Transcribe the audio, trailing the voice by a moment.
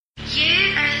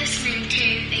to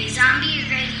a zombie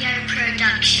radio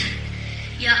production.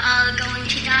 You're all going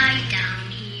to die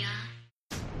down here.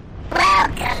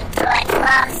 Welcome to a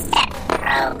 12-step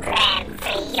program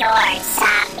for your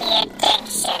zombie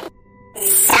addiction.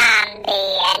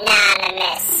 Zombie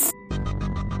Anonymous.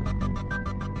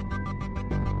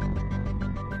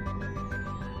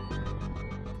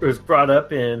 It was brought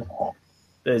up in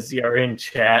the ZRN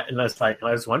chat, and I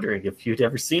was wondering if you'd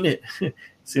ever seen it.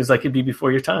 Seems like it'd be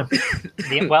before your time.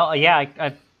 I'm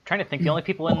trying to think. The only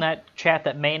people in that chat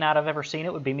that may not have ever seen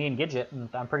it would be me and Gidget, and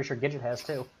I'm pretty sure Gidget has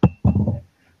too.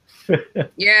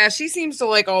 Yeah, she seems to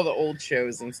like all the old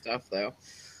shows and stuff, though.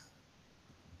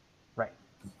 Right.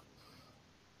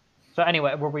 So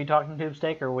anyway, were we talking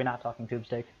Tubesteak, or were we not talking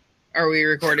Tubesteak? Are we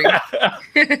recording?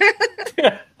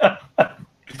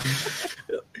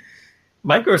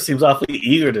 Micro seems awfully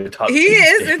eager to talk. He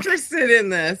is interested in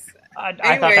this.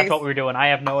 I thought that's what we were doing. I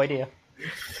have no idea.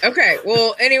 Okay,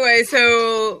 well, anyway,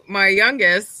 so my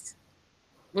youngest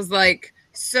was like,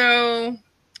 so,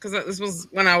 because this was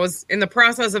when I was in the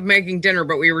process of making dinner,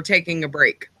 but we were taking a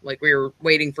break. Like, we were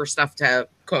waiting for stuff to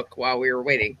cook while we were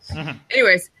waiting. Mm-hmm.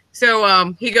 Anyways,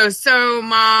 so he goes, so,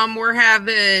 Mom, we're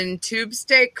having tube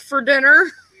steak for dinner?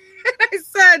 And I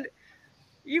said,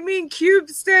 you mean cube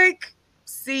steak?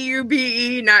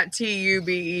 C-U-B-E, not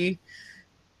T-U-B-E.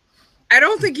 I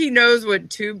don't think he knows what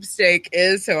tube steak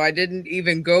is, so I didn't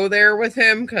even go there with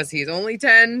him because he's only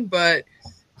 10, but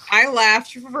I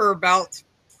laughed for about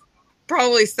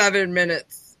probably 7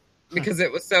 minutes because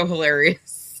it was so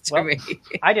hilarious to me.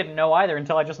 I didn't know either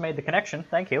until I just made the connection.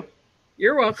 Thank you.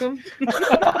 You're welcome.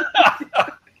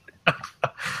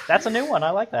 That's a new one.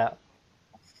 I like that.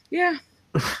 Yeah.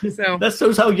 So that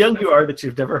shows how young you are that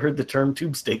you've never heard the term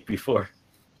tube steak before.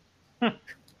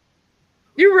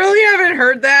 You really haven't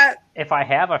heard that? If I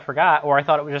have, I forgot, or I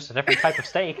thought it was just a different type of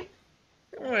steak.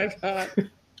 Oh my god.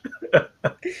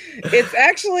 It's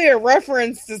actually a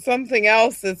reference to something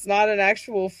else. It's not an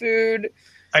actual food.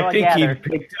 So I think he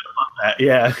picked up on that,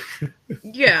 yeah.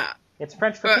 Yeah. It's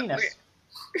French for penis.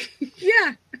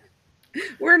 Yeah.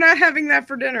 We're not having that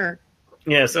for dinner.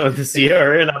 Yeah, so the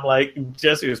CRN, I'm like,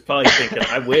 Jesse was probably thinking,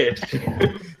 I wish.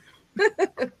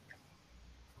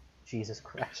 Jesus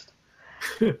Christ.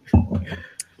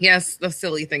 Yes, the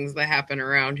silly things that happen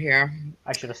around here.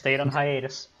 I should have stayed on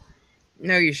hiatus.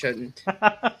 No, you shouldn't.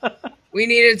 We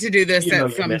needed to do this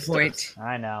at some point. Us.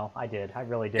 I know, I did. I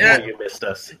really did. Yeah, you missed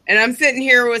us. And I'm sitting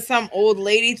here with some old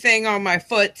lady thing on my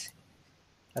foot.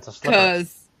 That's a slipper.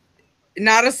 Because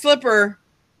not a slipper.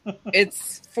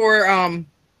 It's for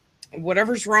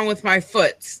whatever's wrong with my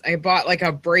foot. I bought like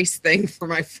a brace thing for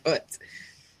my foot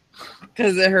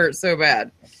because it hurt so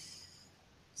bad.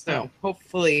 So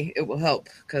hopefully it will help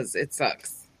because it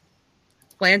sucks.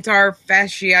 Plantar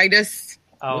fasciitis.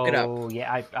 Look it up. Oh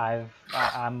yeah,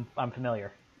 I'm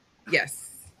familiar.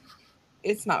 Yes,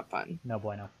 it's not fun. No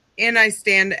bueno. And I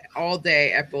stand all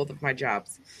day at both of my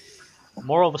jobs.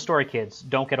 Moral of the story, kids: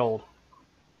 don't get old.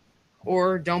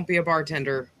 Or don't be a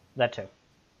bartender. That too.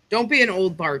 Don't be an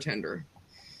old bartender.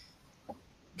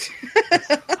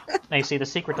 Now you see, the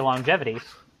secret to longevity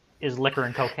is liquor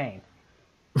and cocaine.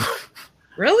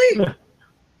 Really?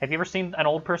 Have you ever seen an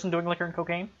old person doing liquor and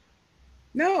cocaine?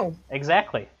 No.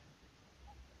 Exactly.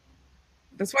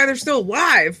 That's why they're still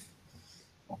alive.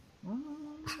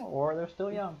 Or they're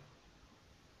still young.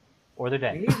 Or they're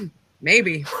dead.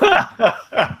 Maybe.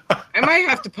 I might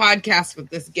have to podcast with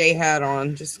this gay hat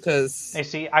on just because. You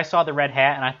see, I saw the red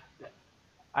hat and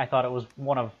I thought it was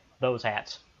one of those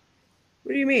hats.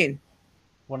 What do you mean?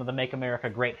 One of the Make America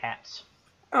Great hats.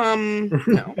 No.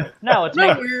 No,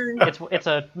 it's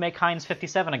a Make Heinz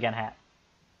 57 again hat.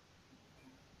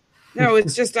 No,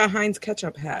 it's just a Heinz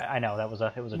ketchup hat. I know, it was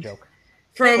a joke.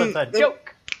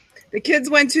 Joke. The kids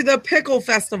went to the pickle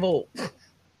festival.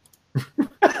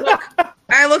 Look,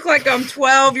 I look like I'm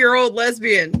 12-year-old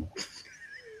lesbian.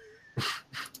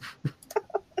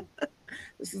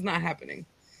 This is not happening.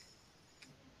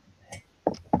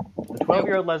 The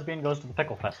 12-year-old lesbian goes to the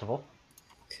pickle festival.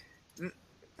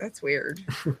 That's weird.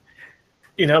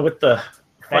 You know, with the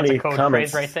funny That's a code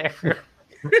comments phrase right there.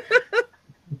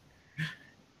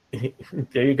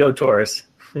 There you go, Taurus.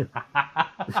 Oh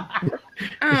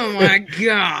my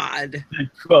god.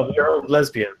 12-year-old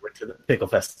lesbian went to the pickle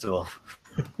festival.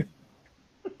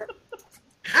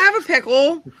 I have a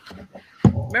pickle.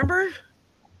 Remember?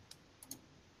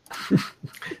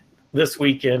 This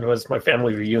weekend was my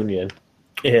family reunion,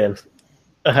 and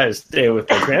I was staying with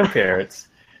my grandparents.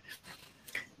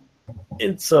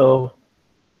 And so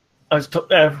I was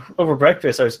over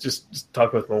breakfast. I was just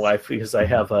talking with my wife because I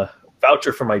have a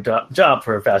voucher for my job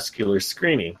for a vascular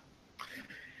screening.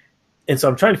 And so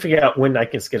I'm trying to figure out when I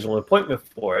can schedule an appointment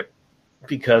for it,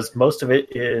 because most of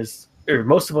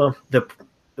the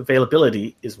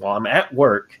availability is while I'm at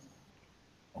work,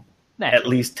 at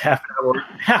least half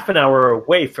an hour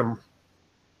away from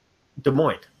Des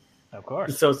Moines. Of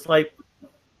course. So it's like,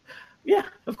 yeah,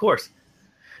 of course.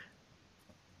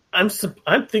 I'm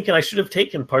thinking I should have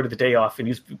taken part of the day off and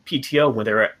used PTO when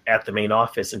they were at the main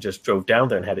office and just drove down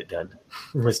there and had it done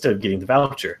instead of getting the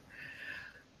voucher.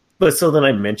 But so then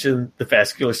I mentioned the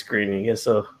vascular screening, and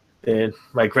so then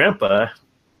my grandpa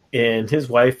and his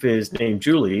wife is named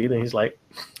Julie, and he's like,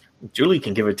 Julie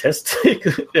can give a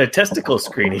testicle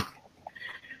screening.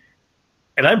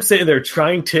 And I'm sitting there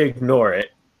trying to ignore it.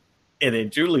 And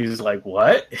then Julie's like,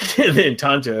 what? And then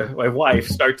Tanja, my wife,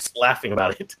 starts laughing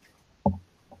about it.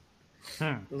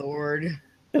 Lord.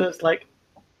 And it's like,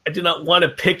 I did not want to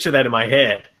picture that in my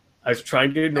head. I was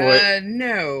trying to ignore it.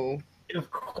 No. And of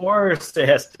course, it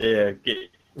has to get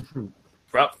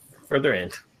brought further in.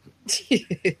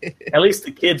 At least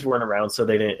the kids weren't around, so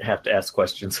they didn't have to ask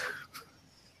questions.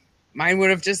 Mine would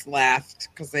have just laughed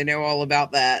because they know all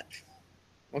about that.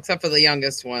 Well, except for the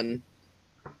youngest one.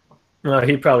 No,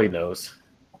 he probably knows.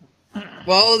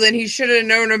 Well, then he should have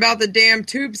known about the damn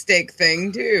tube steak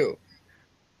thing, too.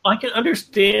 I can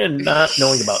understand not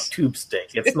knowing about tube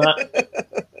steak. It's not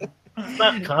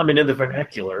common in the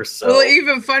vernacular. So. Well, the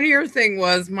even funnier thing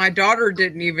was my daughter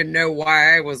didn't even know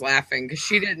why I was laughing because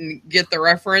she didn't get the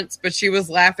reference, but she was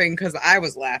laughing because I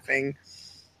was laughing.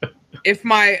 If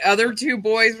my other two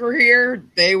boys were here,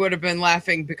 they would have been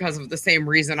laughing because of the same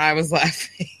reason I was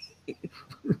laughing.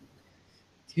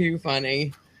 Too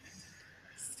funny.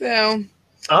 So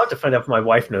I'll have to find out if my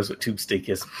wife knows what tube steak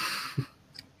is.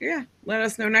 Yeah, let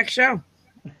us know next show.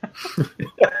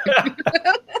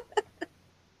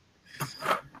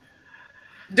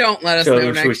 Don't let us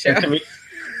know next show.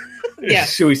 Yeah.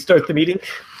 Should we start the meeting?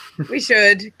 We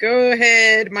should. Go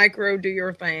ahead, Micro, do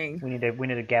your thing. We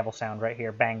need a gavel sound right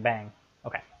here. Bang, bang.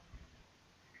 Okay.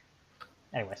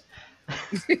 Anyways.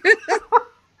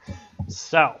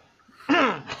 So.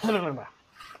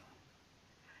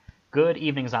 Good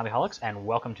evening, Zombieholics, and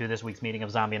welcome to this week's meeting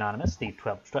of Zombie Anonymous, the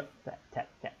 12th.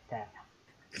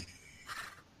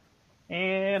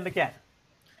 And again.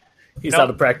 He's out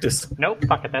of practice. Nope,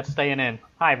 fuck it, that's staying in.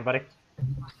 Hi, everybody.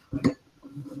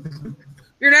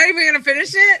 You're not even going to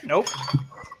finish it? Nope.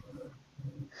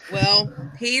 Well,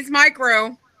 he's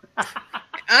Micro.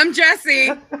 I'm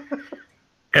Jesse.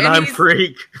 And I'm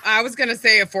Freak. I was going to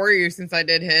say it for you since I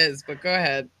did his, but go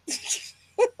ahead.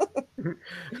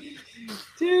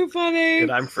 Too funny.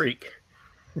 And I'm Freak.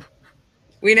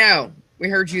 We know. We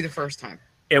heard you the first time.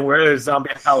 And we're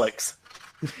Zombieholics.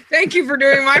 Thank you for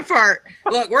doing my part.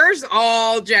 Look, we're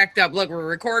all jacked up. Look, we're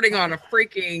recording on a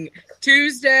freaking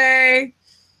Tuesday.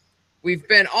 We've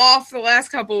been off the last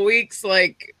couple of weeks.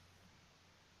 Like,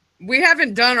 we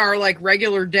haven't done our,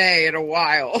 regular day in a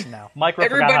while. No. Micro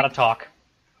forgot how to talk.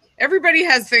 Everybody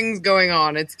has things going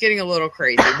on. It's getting a little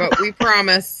crazy, but we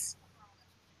promise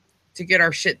to get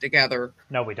our shit together.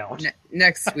 No, we don't.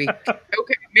 Next week.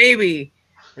 Okay, maybe.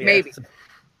 Yeah. Maybe.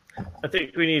 I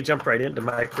think we need to jump right into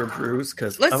microbrews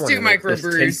because let's do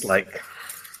microbrews. Tastes like.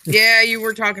 Yeah, you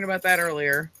were talking about that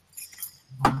earlier.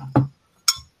 All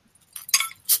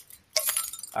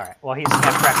right. Well, he's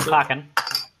crack talking.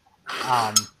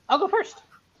 I'll go first.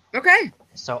 Okay.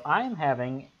 So I am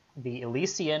having the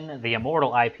Elysian, the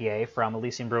Immortal IPA from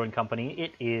Elysian Brewing Company.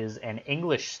 It is an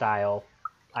English style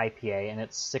IPA, and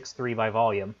it's 6.3 by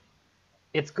volume.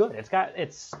 It's good.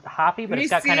 It's hoppy, but it's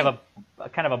got kind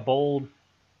of a bold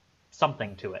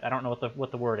something to it. I don't know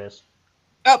what the word is.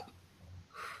 Up.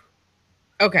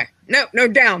 Okay. No,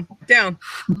 down.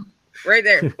 Right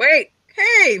there. Wait.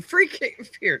 Hey, freaking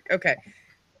fear. Okay.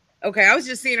 I was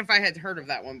just seeing if I had heard of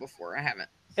that one before. I haven't.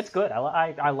 It's good.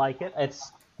 I like it.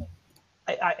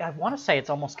 I want to say it's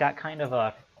almost got kind of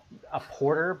a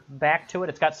porter back to it.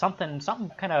 It's got something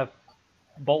kind of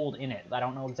bold in it. I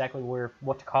don't know exactly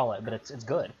what to call it, but it's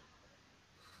good. I'm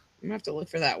gonna have to look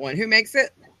for that one. Who makes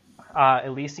it?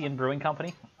 Elysian Brewing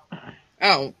Company.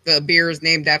 Oh, the beer is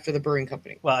named after the brewing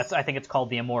company. Well, I think it's called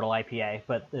the Immortal IPA,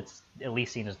 but it's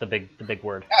Elysian is the big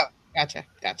word. Oh, gotcha.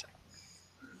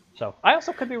 So I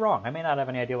also could be wrong. I may not have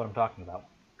any idea what I'm talking about.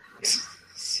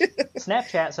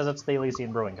 Snapchat says it's the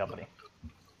Elysian Brewing Company.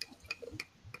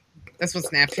 That's what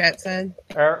Snapchat said?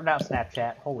 Or not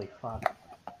Snapchat. Holy fuck.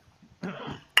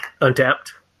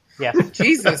 Untapped? Yes.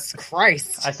 Jesus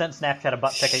Christ. I sent Snapchat a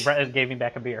butt pic and it gave me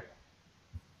back a beer.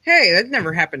 Hey, that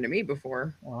never happened to me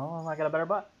before. Well, I got a better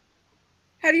butt.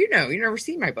 How do you know? You never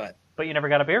seen my butt. But you never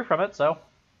got a beer from it, so.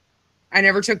 I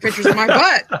never took pictures of my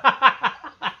butt.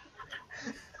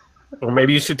 Or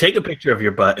maybe you should take a picture of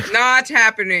your butt. Not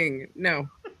happening. No.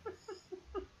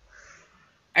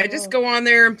 I just go on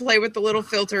there and play with the little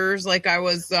filters like I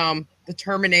was the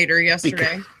Terminator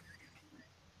yesterday.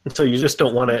 So you just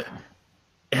don't want to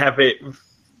have it.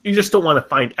 You just don't want to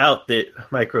find out that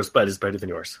Micro's butt is better than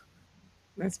yours.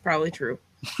 That's probably true.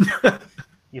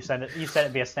 You send it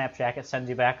via Snapchat. It sends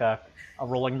you back a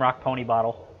Rolling Rock Pony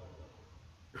bottle.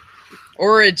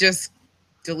 Or it just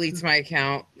deletes my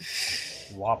account.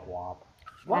 Wop wop.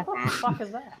 What the fuck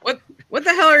is that? What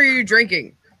the hell are you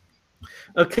drinking?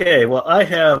 Okay, well, I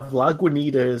have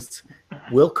Lagunitas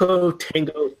Wilco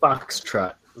Tango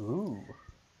Foxtrot. Ooh.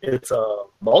 It's a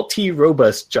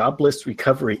multi-robust jobless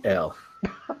recovery ale.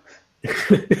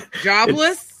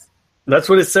 Jobless? That's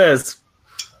what it says.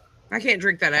 I can't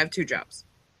drink that. I have 2 jobs.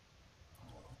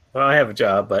 Well, I have a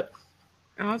job, but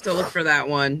I'll have to look for that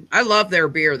one. I love their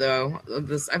beer, though.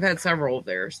 I've had several of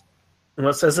theirs. well,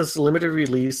 it says it's a limited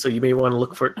release, so you may want to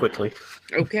look for it quickly.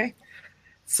 Okay.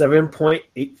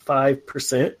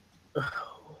 7.85%.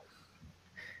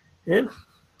 And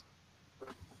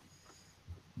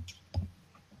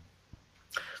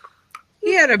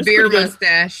He had a It's beer pretty good.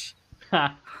 mustache.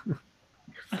 yeah,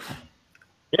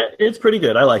 it's pretty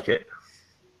good. I like it.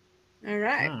 All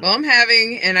right. Well, I'm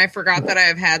having, and I forgot that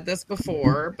I've had this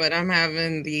before, but I'm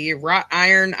having the Wrought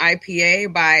Iron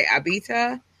IPA by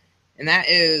Abita, and that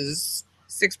is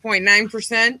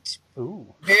 6.9%.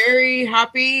 Ooh. Very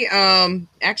hoppy.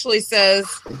 Actually says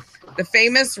the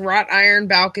famous wrought iron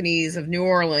balconies of New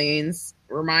Orleans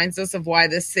reminds us of why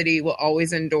this city will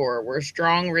always endure. We're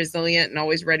strong, resilient, and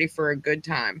always ready for a good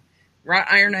time. Wrought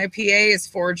iron IPA is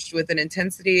forged with an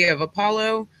intensity of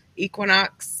Apollo,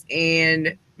 Equinox,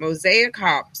 and Mosaic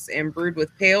hops and brewed with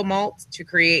pale malt to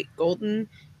create golden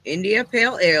India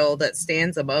Pale Ale that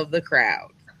stands above the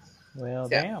crowd. Well, So-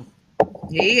 damn.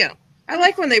 Yeah. I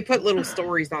like when they put little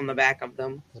stories on the back of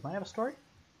them. Does mine have a story?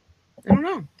 I don't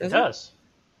know. It does.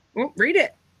 Well, read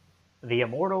it. The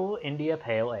Immortal India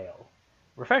Pale Ale.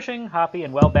 Refreshing, hoppy,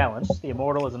 and well-balanced, the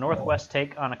Immortal is a Northwest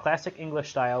take on a classic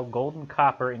English-style golden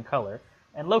copper in color,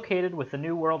 and located with the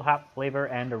New World hop flavor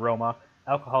and aroma,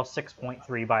 alcohol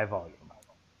 6.3 by volume.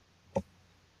 I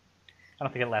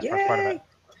don't think the last part's part of it.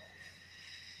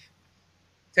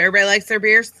 So everybody likes their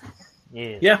beers?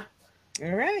 Yeah. Yeah.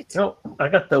 All right. No, I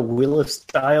got the Wheel of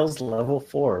Styles level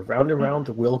 4. Round and round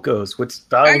the wheel goes. Which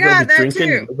style I we're got going to be that drinking,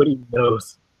 too. nobody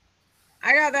knows.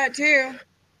 I got that too.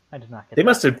 I did not get They that.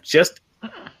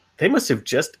 must have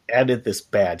just added this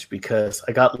badge because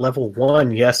I got level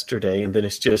 1 yesterday, and then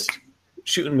it's just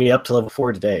shooting me up to level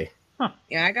 4 today.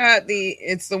 Yeah, I got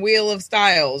it's the Wheel of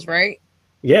Styles, right?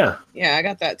 Yeah. Yeah, I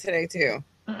got that today too.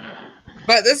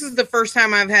 But this is the first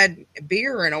time I've had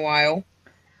beer in a while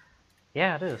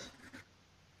Yeah, it is.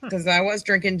 because I was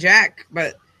drinking Jack,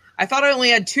 but I thought I only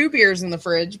had 2 beers in the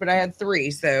fridge, but I had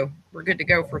 3, so we're good to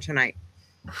go for tonight.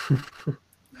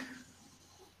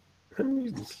 Let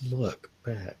me look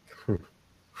back.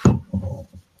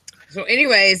 So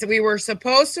anyways, we were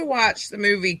supposed to watch the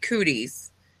movie Cooties,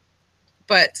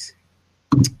 but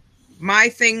my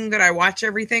thing that I watch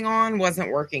everything on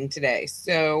wasn't working today.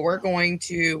 So we're going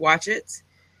to watch it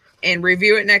and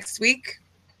review it next week.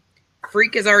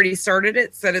 Freak has already started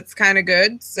it, said it's kind of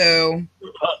good. So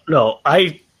No,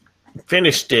 I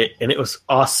finished it, and it was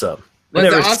awesome. was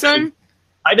it awesome?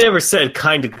 I never said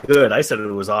kind of good. I said it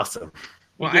was awesome. You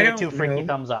Well, gave I it 2 don't freaky know.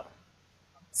 thumbs up.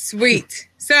 Sweet.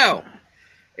 So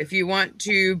if you want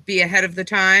to be ahead of the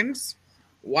times,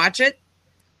 watch it.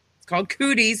 It's called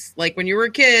Cooties. Like when you were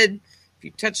a kid, if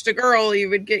you touched a girl, you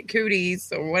would get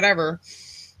cooties or whatever.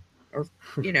 Or,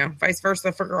 vice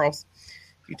versa for girls.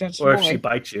 If you touched Or a if boy. she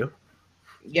bites you.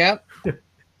 Yep.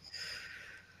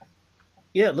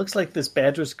 Yeah, it looks like this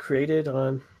badge was created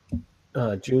on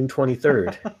June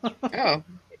 23rd. Oh,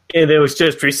 And it was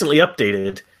just recently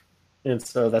updated. And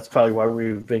so that's probably why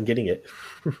we've been getting it.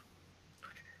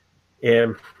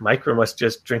 And Micro must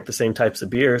just drink the same types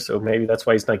of beer, so maybe that's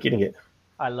why he's not getting it.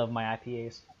 I love my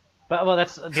IPAs. But, well,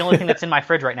 that's the only thing that's in my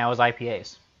fridge right now is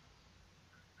IPAs.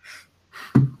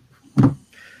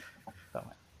 So,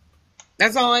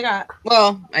 that's all I got.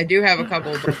 Well, I do have a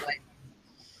couple of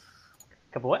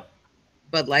couple what?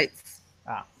 Bud Lights.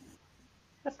 Ah.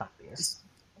 That's not beer.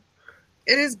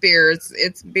 It is beer.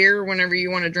 It's beer whenever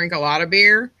you want to drink a lot of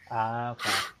beer. Ah, okay.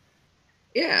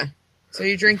 Yeah. So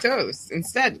you drink those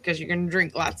instead because you can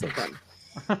drink lots of them.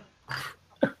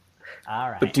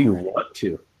 All right. But do you want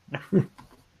to?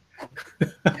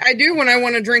 I do when I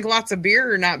want to drink lots of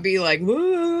beer and not be like,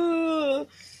 whoa,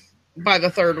 by the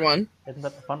third one. Isn't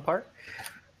that the fun part?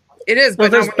 It is, Well,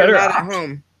 but not there's when you're better not at options.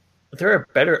 home. There are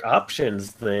better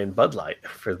options than Bud Light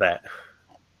for that.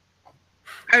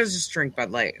 I was just drink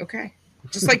Bud Light, okay?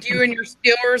 Just like you and your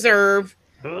Steel Reserve.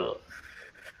 Ugh.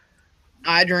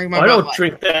 I drink my I Bud don't Light.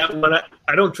 drink that when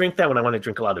I don't drink that when I want to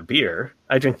drink a lot of beer.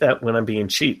 I drink that when I'm being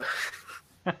cheap.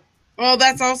 Well,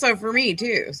 that's also for me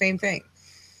too. Same thing.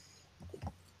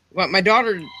 Well, my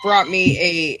daughter brought me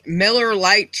a Miller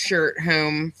Lite shirt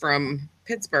home from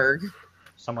Pittsburgh.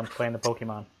 Someone's playing the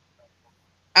Pokemon.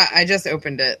 I just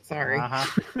opened it. Sorry. Uh-huh.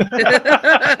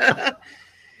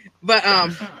 But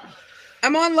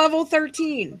I'm on level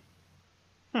 13.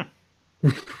 I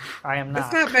am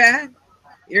not. That's not bad.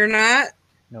 You're not?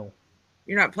 No.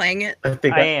 You're not playing it? I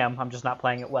think I am. I'm just not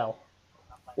playing it well.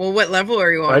 Well, what level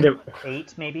are you I on? didn't.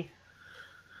 8, maybe?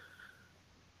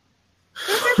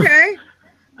 That's okay.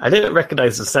 I didn't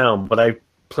recognize the sound, but I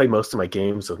play most of my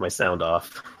games with my sound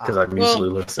off because I'm Well, usually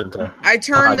listening to I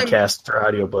turn the podcasts or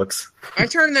audiobooks. I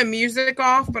turn the music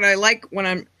off, but I like when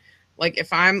I'm like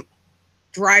if I'm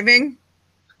driving,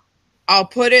 I'll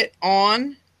put it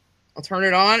on. I'll turn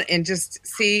it on and just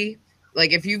see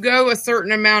like if you go a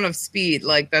certain amount of speed,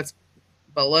 like that's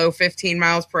below 15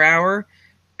 miles per hour,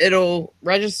 it'll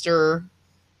register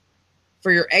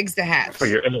for your eggs to hatch. For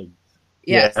your eggs.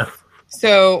 Yes. Yeah.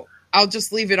 So I'll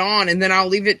just leave it on, and then I'll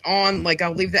leave it on, like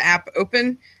I'll leave the app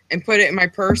open and put it in my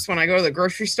purse when I go to the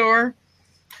grocery store.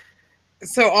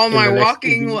 So all In my the next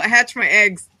walking few will hatch my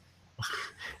eggs.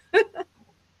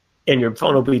 And your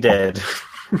phone will be dead.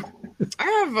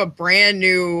 I have a brand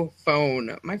new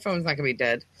phone. My phone's not going to be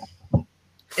dead. And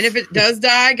if it does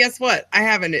die, guess what? I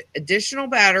have an additional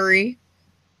battery,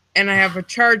 and I have a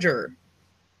charger.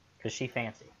 Because she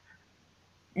fancy.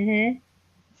 Mm-hmm.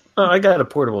 Oh, I got a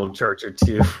portable charger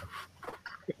too.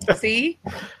 See?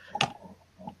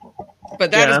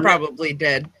 But that is I'm- probably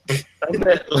dead.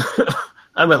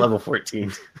 I'm at level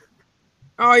 14.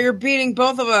 Oh, you're beating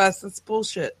both of us. That's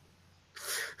bullshit.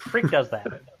 Freak does that.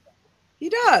 He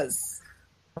does.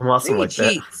 I'm I awesome think like he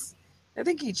that. cheats. I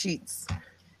think he cheats.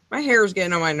 My hair is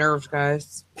getting on my nerves,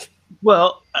 guys.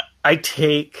 Well, I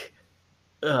take,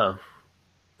 I'm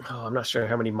not sure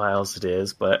how many miles it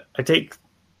is, but I take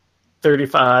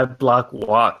 35 block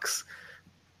walks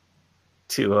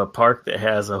to a park that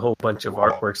has a whole bunch of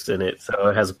artworks in it. So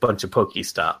it has a bunch of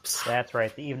Pokestops. That's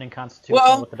right. The evening constitutional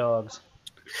Well, with the dogs.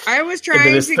 I was And then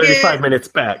trying it's to 35 get minutes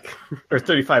back, or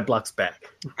 35 blocks back.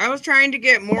 I was trying to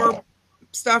get more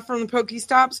stuff from the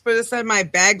Pokestops, but it said my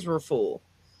bags were full.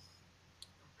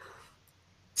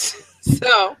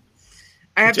 So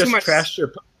I have too much.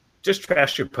 Just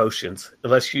trash your potions.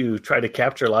 Unless you try to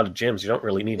capture a lot of gems, you don't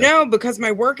really need them. No, because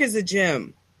my work is a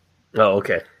gym. Oh,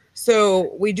 okay.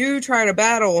 So we do try to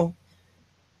battle,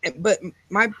 but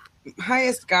my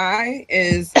highest guy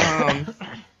is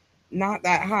not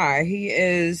that high. He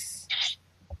is.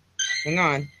 Hang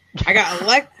on, I got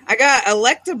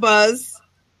Electabuzz,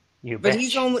 You but bitch.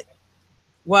 he's only.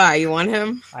 Why you want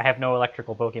him? I have no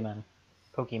electrical Pokemon.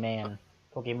 Pokemon.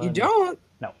 You don't.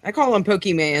 No. I call him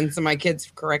Pokemon, so my kids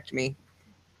correct me.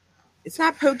 It's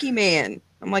not Pokemon.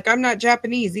 I'm like, I'm not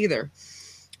Japanese either.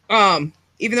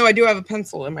 Even though I do have a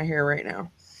pencil in my hair right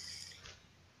now.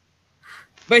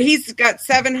 But he's got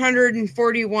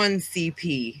 741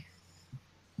 CP.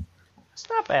 It's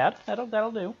not bad.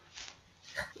 That'll do.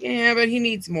 Yeah, but he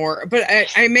needs more. But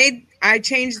I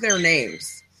changed their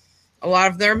names. A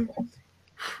lot of them.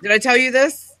 Did I tell you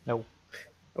this? No.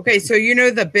 Okay, so you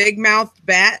know the big mouthed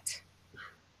bat?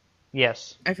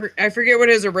 Yes. I forget what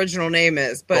his original name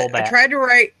is, but Golbat. I tried to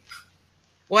write.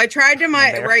 Well, I tried to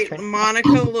Golbat. write Monica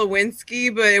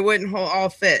Lewinsky, but it wouldn't all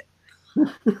fit.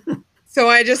 So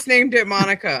I just named it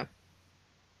Monica.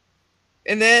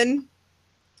 And then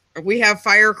we have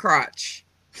Firecrotch.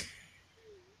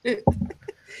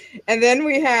 And then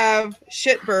we have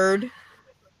Shitbird.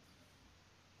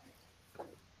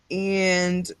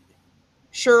 And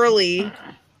Shirley.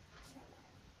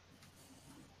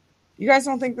 You guys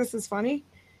don't think this is funny?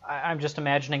 I'm just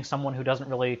imagining someone who doesn't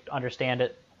really understand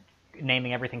it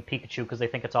naming everything Pikachu because they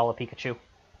think it's all a Pikachu.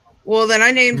 Well, then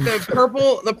I named the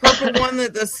purple one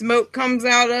that the smoke comes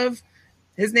out of.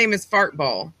 His name is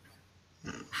Fartball.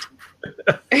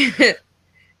 And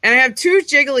I have two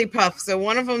Jigglypuffs, so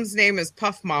one of them's name is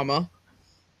Puff Mama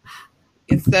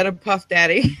instead of Puff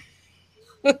Daddy.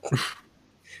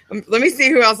 Let me see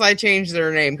who else I changed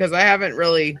their name, because I haven't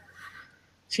really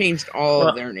changed all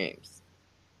of their names.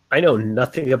 I know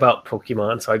nothing about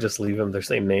Pokemon, so I just leave them their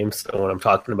same names. So when I'm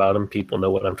talking about them, people know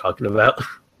what I'm talking about.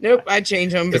 Nope, I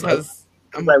change them because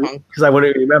I'm a punk. Because I want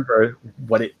to remember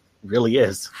what it really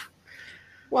is.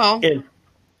 Well,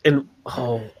 And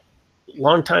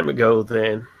long time ago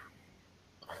then,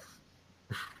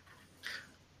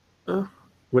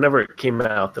 whenever it came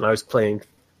out, then I was playing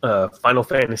Final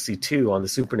Fantasy II on the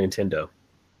Super Nintendo.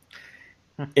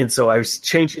 And so I was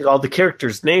changing all the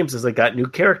characters' names as I got new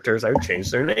characters. I would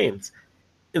change their names.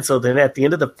 And so then at the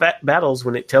end of the battles,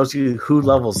 when it tells you who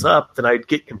levels up, then I'd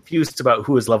get confused about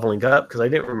who was leveling up because I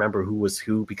didn't remember who was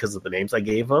who because of the names I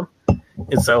gave them.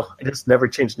 And so I just never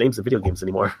changed names of video games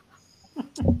anymore.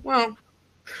 Well,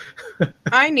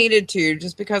 I needed to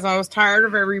just because I was tired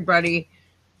of everybody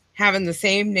having the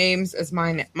same names as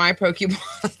my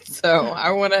Pokemon. So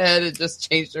I went ahead and just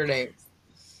changed their names.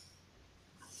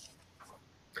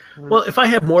 Well, if I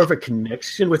have more of a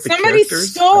connection with the Somebody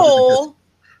characters...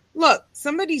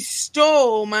 somebody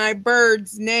stole my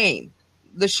bird's name.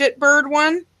 The shitbird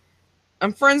one.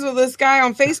 I'm friends with this guy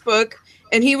on Facebook,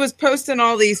 and he was posting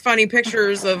all these funny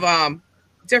pictures of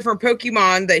different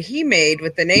Pokemon that he made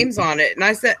with the names on it. And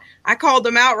I called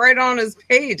him out right on his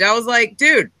page. I was like,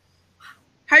 dude,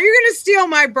 how are you going to steal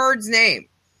my bird's name?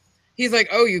 He's like,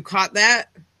 oh, you caught that?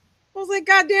 I was like,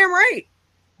 goddamn right.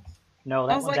 No,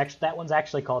 that one's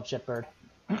actually called Shitbird.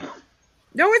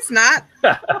 No, it's not.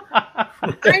 I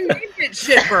named it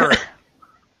Shitbird.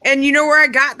 And you know where I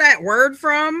got that word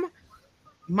from?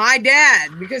 My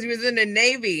dad, because he was in the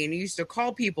Navy and he used to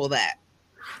call people that.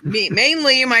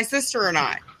 Mainly my sister and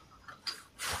I.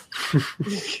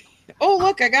 Oh,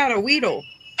 look, I got a Weedle.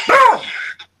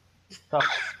 The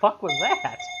fuck was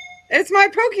that? It's my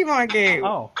Pokemon game.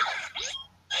 Oh.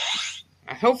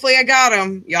 Hopefully I got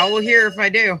him. Y'all will hear if I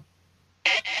do.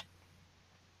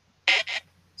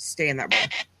 Stay in that ball.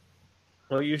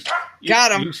 Well,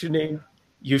 got him.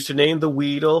 You should name the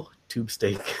Weedle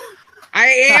Tubesteak. I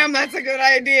am. That's a good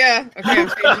idea. Okay, I'm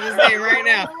changing his name right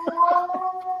now.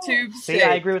 Tubesteak. See,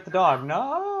 I agree with the dog.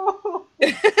 No.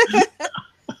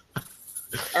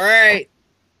 All right.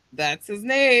 That's his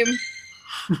name.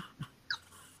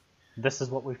 This is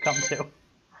what we've come to.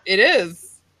 It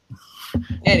is.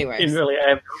 Anyways. And really,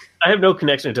 I have no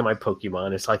connection to my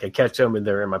Pokemon. It's like I catch them and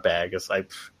they're in my bag. It's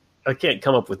like I can't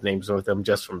come up with names with them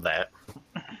just from that.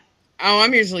 Oh,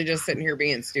 I'm usually just sitting here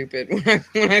being stupid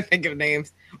when I think of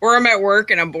names. Or I'm at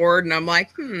work and I'm bored and I'm like,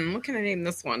 what can I name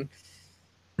this one?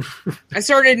 I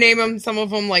started naming some of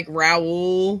them like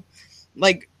Raul.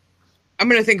 Like, I'm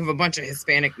going to think of a bunch of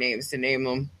Hispanic names to name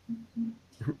them.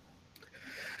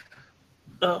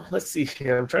 Let's see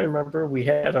here. I'm trying to remember. We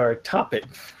had our topic.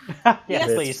 Yes,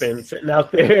 that's please. been sitting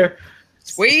out there.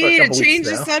 Way to change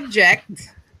the subject.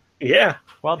 Yeah.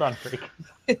 Well done, freak.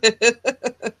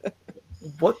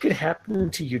 What could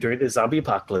happen to you during the zombie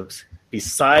apocalypse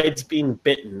besides being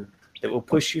bitten that will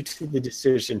push you to the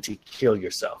decision to kill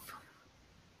yourself?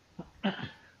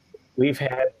 We've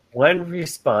had one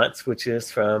response, which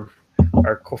is from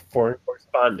our foreign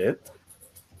correspondent.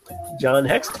 John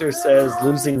Hexter says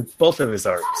losing both of his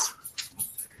arms.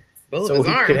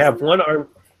 Could have one arm.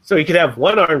 So he could have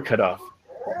one arm cut off,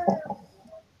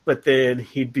 but then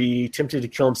he'd be tempted to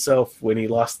kill himself when he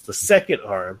lost the second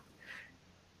arm.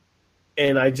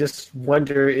 And I just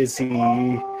wonder, is he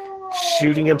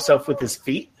shooting himself with his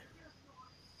feet?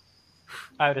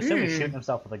 I would assume he's shooting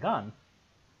himself with a gun.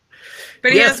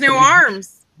 But he has no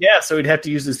arms. Yeah, so he'd have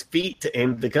to use his feet to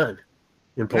aim the gun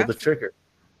and pull the trigger.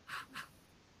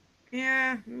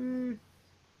 Yeah. I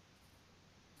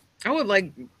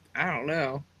don't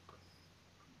know.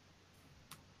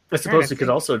 I suppose he could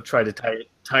also try to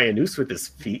tie a noose with his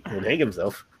feet and hang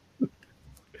himself.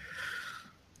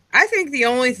 I think the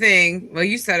only thing, well,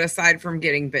 you said aside from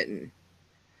getting bitten,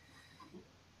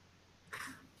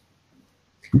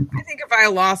 I think if I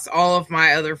lost all of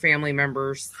my other family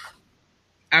members,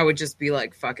 I would just be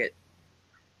like, fuck it.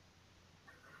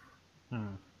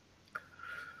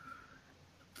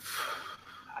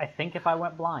 I think if I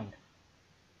went blind.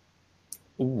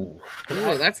 Ooh,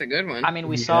 that's a good one. I mean,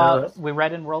 we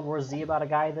read in World War Z about a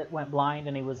guy that went blind,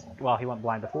 and he went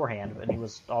blind beforehand, and he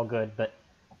was all good. But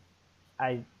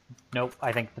I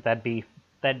think that'd be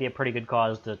a pretty good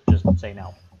cause to just say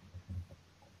no.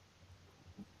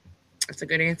 That's a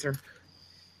good answer.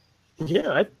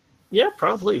 Yeah,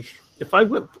 probably. If I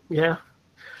went,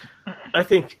 I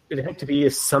think it'd have to be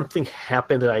if something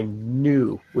happened that I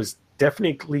knew was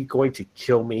definitely going to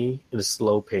kill me in a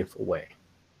slow, painful way.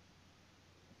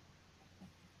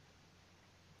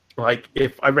 Like,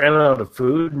 if I ran out of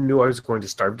food and knew I was going to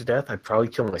starve to death, I'd probably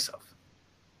kill myself.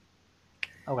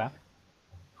 Okay.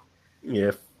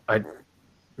 If I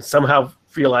somehow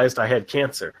realized I had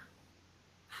cancer,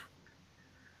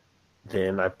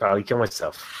 then I'd probably kill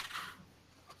myself.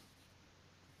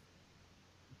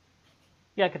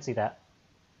 Yeah, I could see that.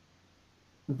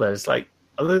 But it's like,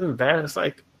 other than that, it's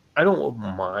like, I don't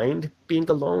mind being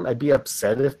alone. I'd be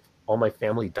upset if all my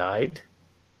family died.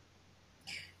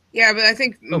 Yeah, but I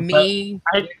think it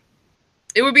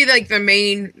would be like the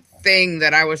main thing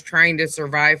that I was trying to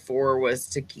survive for was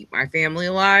to keep my family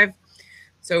alive.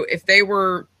 So if they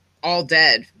were all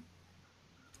dead,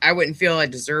 I wouldn't feel I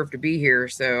deserved to be here.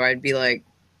 So I'd be like,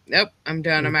 nope, I'm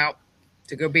done. I'm out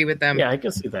to go be with them. Yeah, I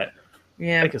can see that.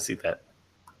 Yeah. I can see that.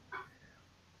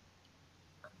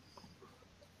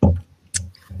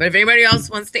 But if anybody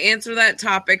else wants to answer that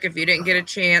topic, if you didn't get a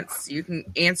chance, you can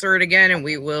answer it again, and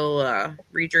we will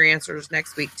read your answers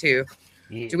next week, too.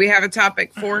 Yeah. Do we have a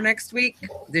topic for next week?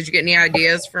 Did you get any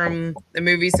ideas from the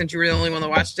movie since you were the only one that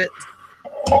watched it?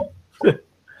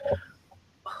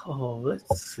 Oh,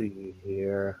 let's see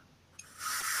here.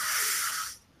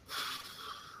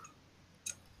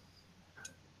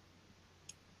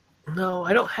 No,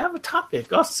 I don't have a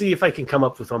topic. I'll see if I can come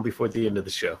up with one before the end of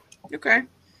the show. Okay.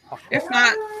 If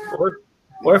not,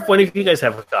 Or if one of you guys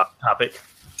have a topic.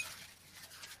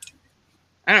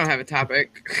 I don't have a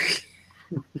topic.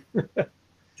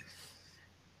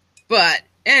 But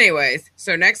anyways,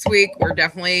 so next week we're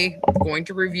definitely going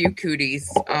to review Cooties.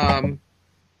 Trying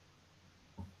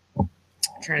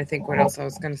to think what else I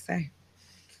was going to say. I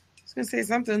was going to say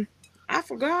something. I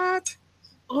forgot.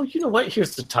 Oh, you know what?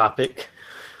 Here's the topic.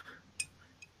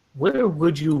 Where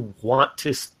would you want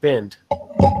to spend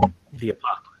the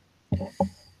apocalypse?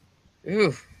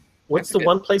 Ooh. What's the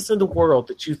one place in the world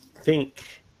that you think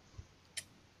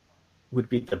would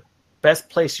be the best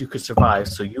place you could survive,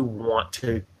 so you want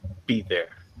to be there?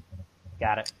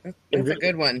 Got it. That's a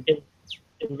good one. And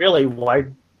really, why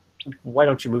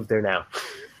don't you move there now?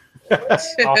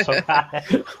 Also got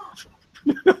it.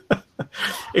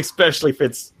 Especially if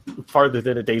it's farther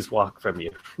than a day's walk from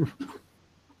you.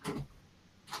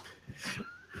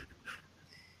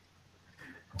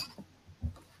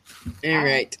 All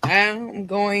right. I'm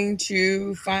going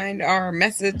to find our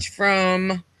message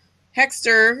from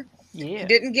Hexter. Yeah.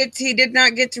 He did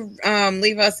not get to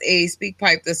leave us a speak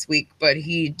pipe this week, but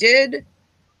he did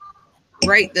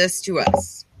write this to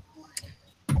us.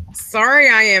 Sorry,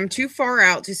 I am too far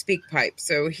out to speak pipe,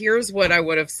 so here's what I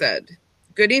would have said.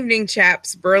 Good evening,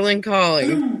 chaps. Berlin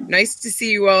calling. Nice to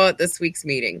see you all at this week's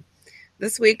meeting.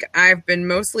 This week, I've been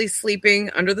mostly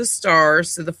sleeping under the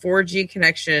stars, so the 4G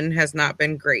connection has not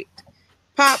been great.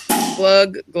 Pop,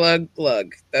 glug, glug,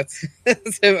 glug. That's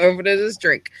him opening his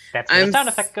drink. That's where the sound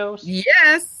effect goes.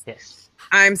 Yes. Yes.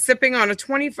 I'm sipping on a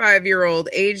 25-year-old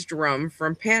aged rum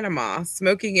from Panama,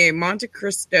 smoking a Monte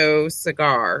Cristo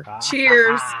cigar.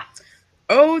 Cheers.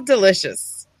 Oh,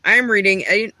 delicious. I am reading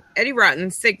Eddie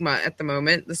Rotten's Sigma at the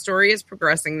moment. The story is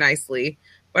progressing nicely,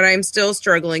 but I am still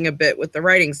struggling a bit with the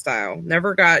writing style.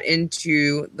 Never got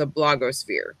into the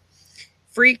blogosphere.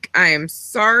 Freak, I am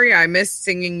sorry I missed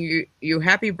singing you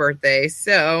happy birthday,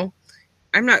 so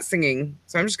I'm not singing,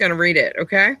 so I'm just going to read it,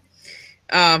 okay?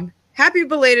 Happy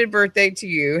belated birthday to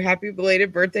you. Happy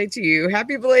belated birthday to you.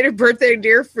 Happy belated birthday,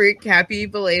 dear Freak. Happy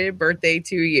belated birthday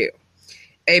to you.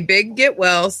 A big get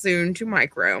well soon to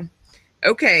Micro.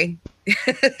 Okay.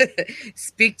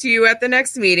 Speak to you at the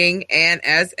next meeting, and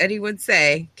as Eddie would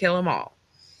say, kill them all.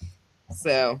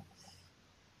 So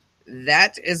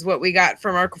that is what we got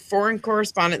from our foreign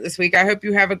correspondent this week. I hope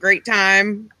you have a great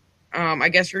time. I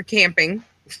guess you're camping.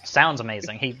 Sounds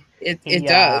amazing. It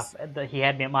does. He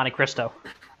had me at Monte Cristo.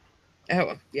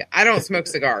 Oh, yeah. I don't smoke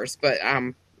cigars, but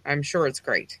I'm sure it's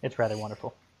great. It's rather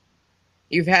wonderful.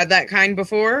 You've had that kind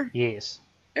before? Yes.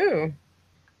 Oh,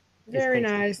 very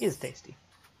nice. It's tasty.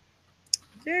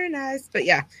 Very nice. But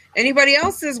yeah, anybody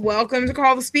else is welcome to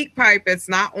call the speak pipe. It's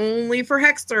not only for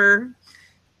Hexter.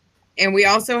 And we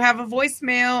also have a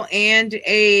voicemail and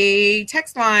a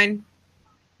text line.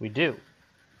 We do.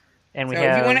 And we so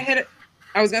have... if you want to hit it,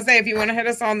 I was going to say, if you want to hit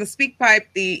us on the speak pipe,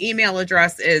 the email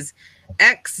address is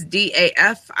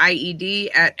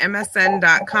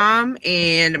xdafied@msn.com,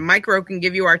 and Micro can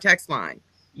give you our text line.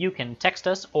 You can text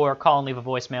us or call and leave a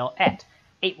voicemail at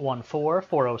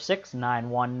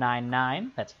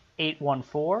 814-406-9199. That's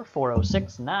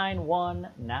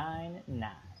 814-406-9199.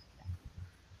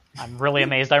 I'm really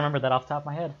amazed I remember that off the top of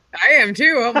my head. I am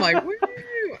too. I'm like, woo.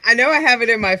 I know I have it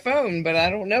in my phone, but I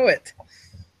don't know it.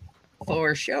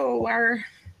 For sure.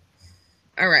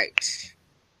 All right.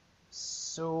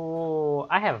 So,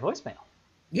 I have a voicemail.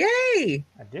 Yay!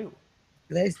 I do.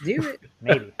 Let's do it.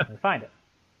 Maybe. Let me find it.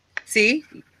 See?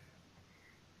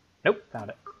 Nope,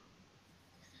 found it.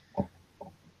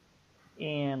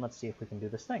 And let's see if we can do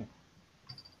this thing.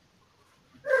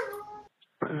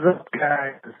 What's up,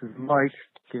 guys? This is Mike.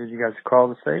 Giving you guys a call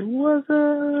to say, what's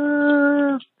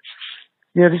up?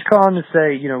 Yeah, just calling to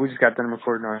say, we just got done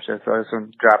recording our show, so I just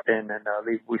want to drop in and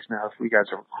leave voicemail if you guys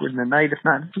are recording tonight. If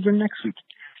not, we'll do next week.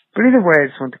 But either way, I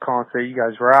just want to call and say you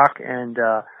guys rock. And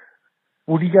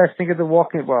what do you guys think of the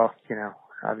walking? Well,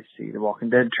 obviously the Walking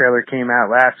Dead trailer came out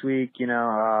last week.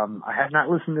 I have not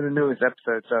listened to the newest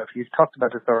episode, so if you've talked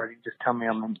about this already, just tell me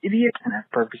I'm an idiot, and that's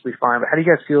perfectly fine. But how do you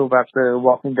guys feel about the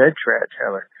Walking Dead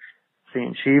trailer?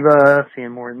 Seeing Shiva,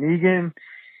 seeing more Negan,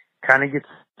 kind of gets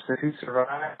to who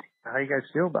survived. How do you guys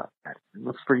feel about that? It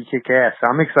looks pretty kick-ass.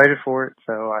 I'm excited for it,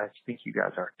 so I think you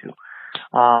guys are too.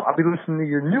 I'll be listening to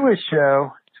your newest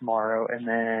show tomorrow, and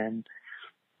then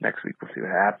next week we'll see what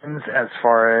happens as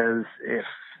far as if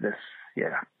this,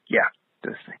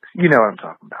 those things. You know what I'm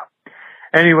talking about.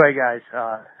 Anyway, guys,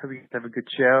 hope you guys have a good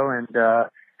show, and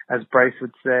as Bryce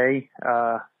would say,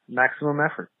 maximum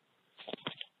effort.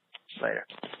 Later.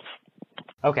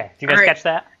 Okay, did you guys catch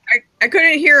that? I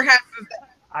couldn't hear half of it.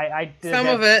 I did some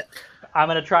of it. I'm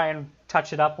going to try and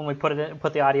touch it up when we put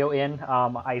the audio in.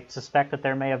 I suspect that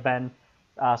there may have been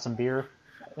some beer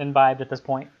imbibed at this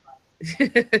point.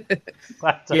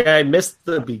 Yeah, I missed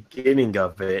the beginning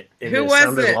of it. And Who it was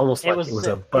sounded it? almost like it was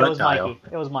a butt dial.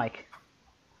 It was Mike.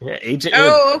 Yeah, Agent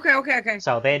Oh, okay.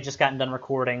 So they had just gotten done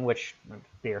recording, which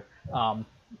beer. Yeah.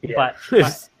 But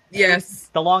Yes.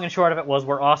 the long and short of it was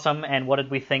we're awesome. And what did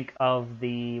we think of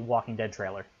the Walking Dead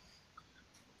trailer?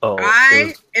 Oh,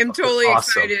 I am totally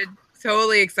awesome. excited.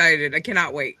 Totally excited. I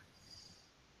cannot wait.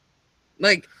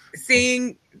 Like,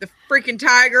 seeing the freaking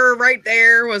tiger right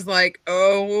there was like,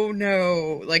 oh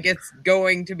no. Like, it's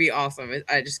going to be awesome.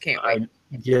 I just can't wait.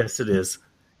 Yes, it is.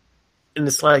 And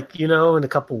it's like, in a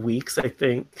couple weeks, I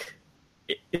think,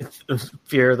 if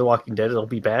Fear of the Walking Dead, it'll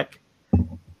be back.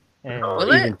 I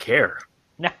don't even care.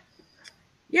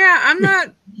 Yeah, I'm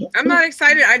not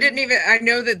excited. I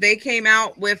know that they came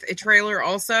out with a trailer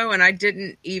also, and I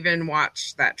didn't even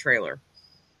watch that trailer.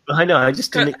 I know, I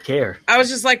just didn't care. I was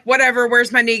just like, whatever,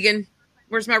 where's my Negan?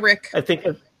 Where's my Rick? I think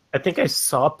I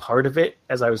saw part of it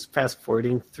as I was fast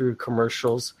forwarding through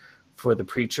commercials for The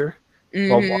Preacher.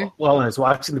 Mm-hmm. While I was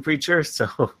watching The Preacher, so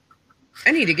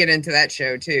I need to get into that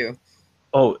show too.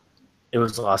 Oh, it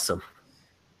was awesome.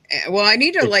 Well, I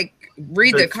need to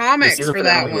read the comics for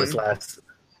that one.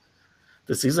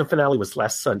 The season finale was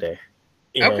last Sunday.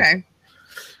 Okay.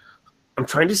 I'm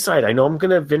trying to decide. I know I'm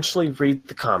going to eventually read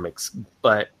the comics,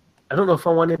 but I don't know if I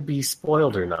want to be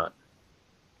spoiled or not.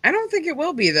 I don't think it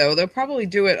will be, though. They'll probably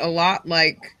do it a lot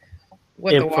like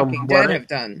what The Walking Dead have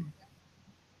done.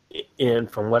 And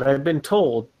from what I've been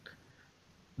told,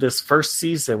 this first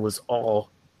season was all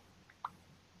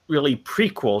really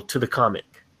prequel to the comic.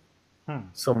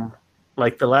 So,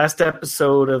 like the last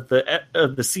episode of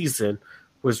the season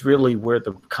was really where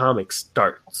the comic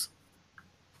starts.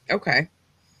 Okay.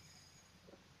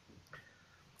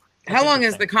 How long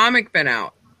has the comic been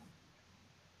out?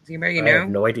 Does anybody know? I have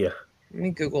no idea. Let me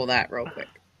Google that real quick.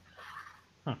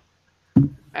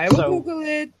 I will Google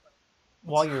it.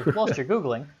 Whilst you're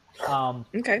Googling,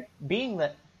 okay. Being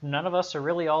that none of us are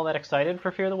really all that excited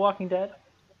for Fear the Walking Dead,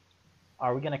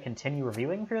 are we going to continue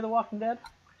reviewing Fear the Walking Dead?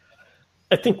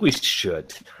 I think we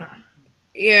should.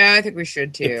 Yeah, I think we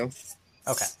should too.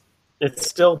 Okay. It's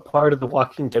still part of the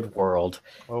Walking Dead world.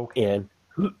 Okay. And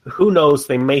who knows,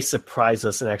 they may surprise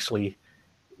us and actually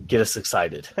get us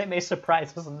excited. They may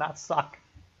surprise us and not suck.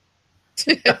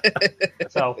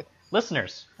 So,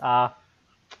 listeners,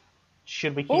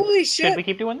 should we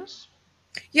keep doing this?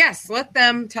 Yes, let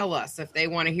them tell us if they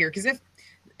want to hear. Because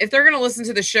if they're going to listen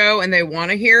to the show and they want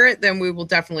to hear it, then we will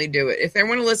definitely do it. If they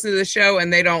want to listen to the show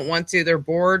and they don't want to, they're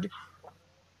bored,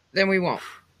 then we won't.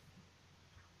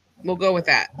 We'll go with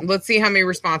that. Let's see how many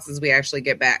responses we actually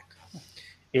get back.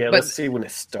 Yeah, let's see when it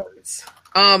starts.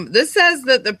 This says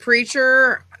that the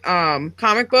Preacher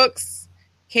comic books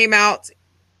came out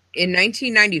in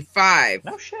 1995.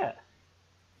 No shit.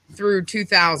 Through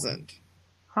 2000.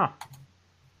 Huh.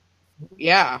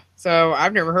 Yeah. So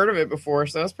I've never heard of it before,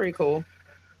 so that's pretty cool.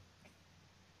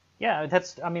 Yeah,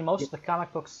 most of the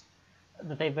comic books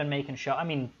that they've been making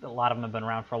a lot of them have been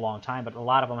around for a long time, but a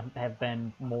lot of them have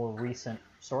been more recent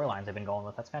storylines they've been going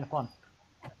with. That's kind of fun.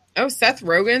 Oh, Seth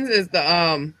Rogen is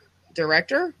the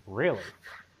director? Really?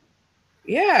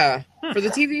 Yeah, for the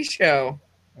TV show.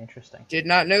 Interesting. Did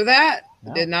not know that.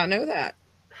 No. Did not know that.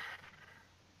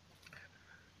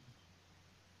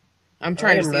 I'm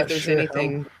trying to see if there's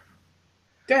anything.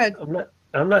 Go ahead.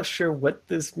 I'm not sure what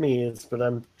this means, but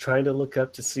I'm trying to look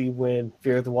up to see when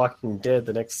Fear the Walking Dead,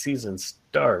 the next season,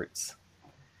 starts.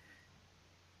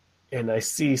 And I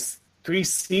see 3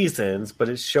 seasons, but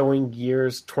it's showing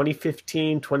years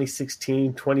 2015,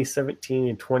 2016, 2017,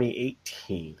 and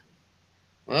 2018.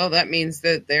 Well, that means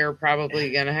that they're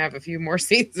probably going to have a few more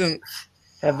seasons.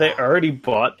 Have they already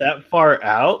bought that far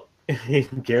out?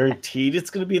 Guaranteed it's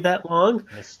going to be that long?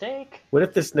 Mistake. What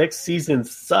if this next season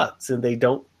sucks and they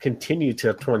don't continue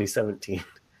till 2017?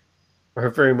 or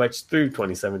very much through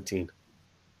 2017.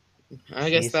 I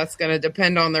guess Jeez. that's going to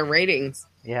depend on their ratings.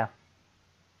 Yeah.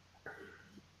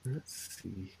 Let's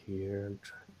see here. I'm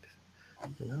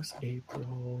trying to. That was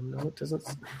April. No, it doesn't.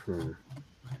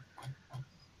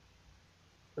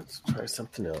 Let's try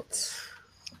something else.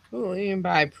 Ooh, you can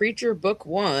buy Preacher Book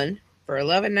 1 for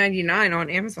 $11.99 on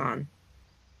Amazon.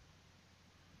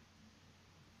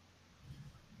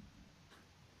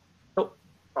 Oh,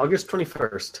 August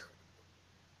 21st.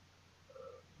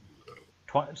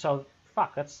 So,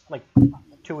 fuck, that's like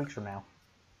 2 weeks from now.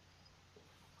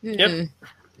 Yep.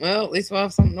 Well, at least we'll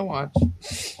have something to watch.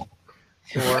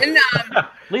 Sure. And, At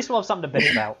least we'll have something to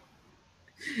bitch about.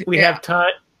 We Yeah. have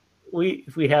time. We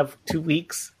have 2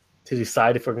 weeks to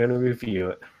decide if we're going to review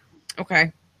it.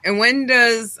 okay. And when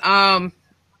does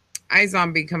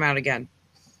iZombie come out again?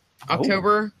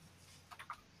 October?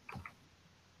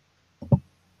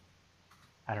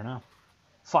 I don't know.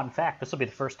 Fun fact, this will be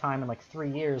the first time in like 3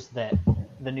 years that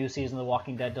the new season of The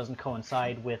Walking Dead doesn't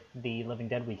coincide with the Living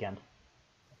Dead weekend.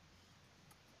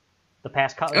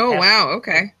 Wow,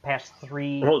 okay. Past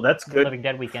 3 Oh, that's good. Living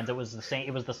Dead weekends, it was the same.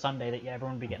 It was the Sunday that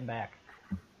everyone would be getting back.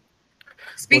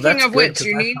 Speaking that's of good, which, 'cause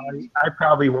you need... I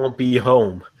probably won't be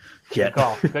home yet. Good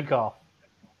call. Good call.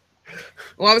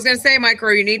 Well, I was going to say,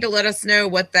 Micro, you need to let us know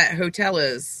what that hotel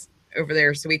is over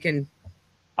there so we can...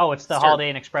 Oh, it's the Start. Holiday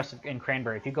Inn Express in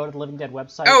Cranberry. If you go to the Living Dead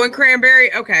website... Oh, in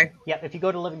Cranberry? Okay. Yep, if you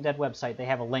go to the Living Dead website, they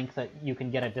have a link that you can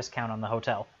get a discount on the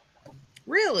hotel.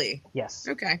 Really? Yes.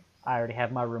 Okay. I already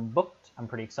have my room booked. I'm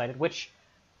pretty excited, which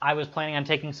I was planning on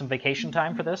taking some vacation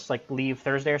time for this, like leave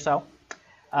Thursday or so.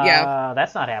 Yeah.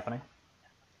 That's not happening.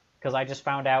 Because I just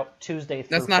found out Tuesday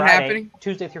through That's not Friday. happening?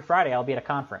 Tuesday through Friday, I'll be at a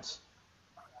conference.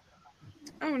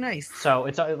 Oh, nice. So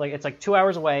it's like 2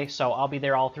 hours away, so I'll be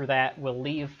there all through that. We'll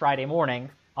leave Friday morning.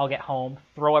 I'll get home,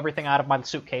 throw everything out of my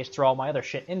suitcase, throw all my other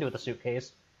shit into the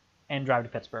suitcase, and drive to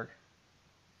Pittsburgh.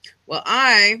 Well,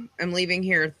 I am leaving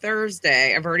here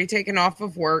Thursday. I've already taken off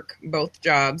of work, both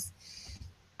jobs.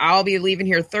 I'll be leaving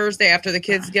here Thursday after the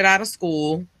kids get out of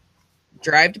school.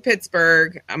 Drive to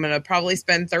Pittsburgh. I'm going to probably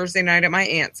spend Thursday night at my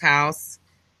aunt's house.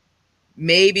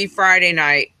 Maybe Friday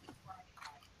night.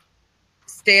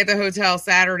 Stay at the hotel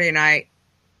Saturday night.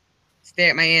 Stay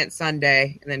at my aunt's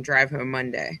Sunday. And then drive home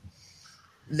Monday.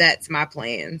 That's my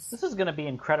plans. This is going to be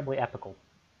incredibly epical.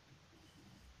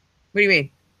 What do you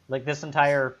mean? Like this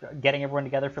entire getting everyone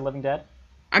together for Living Dead?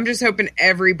 I'm just hoping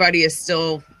everybody is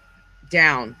still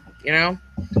down, you know?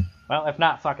 Well, if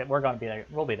not, fuck it. We're going to be there.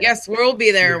 We'll be there. Yes, we'll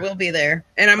be there. Yeah. We'll be there.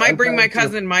 And I might I'm bring my trying to-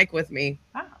 cousin Mike with me.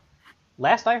 Ah.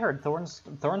 Last I heard, Thorne's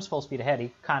full speed ahead.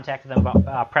 He contacted them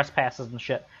about press passes and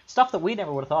shit. Stuff that we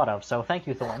never would have thought of, so thank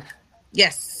you, Thorne.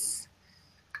 Yes.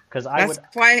 Because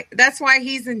That's why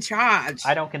he's in charge.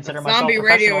 I don't consider Zombie myself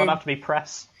professional radio. enough to be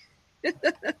press.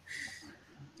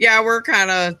 Yeah, we're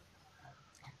kind of...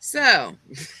 So.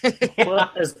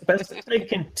 Well, as best as I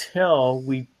can tell,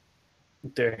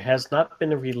 there has not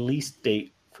been a release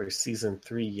date for season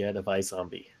 3 yet of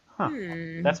iZombie. Huh.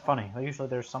 That's funny. Usually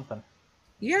there's something.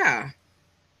 Yeah.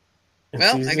 And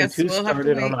Well, I season guess 2 we'll have to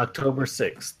started wait. on October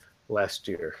 6th last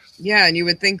year. Yeah, and you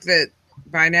would think that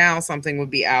by now something would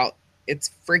be out.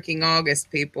 It's freaking August,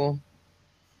 people.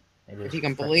 It is If you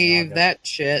can freaking believe August. that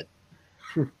shit.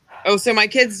 Oh, so my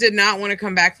kids did not want to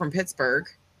come back from Pittsburgh.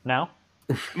 No?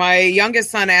 My youngest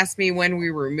son asked me when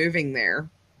we were moving there.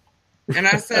 And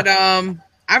I said,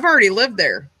 I've already lived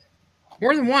there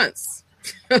more than once.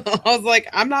 I was like,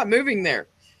 I'm not moving there.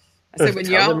 I said, when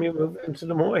Tell them y'all, you're moving to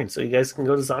Des Moines so you guys can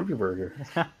go to Zombie Burger.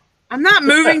 I'm not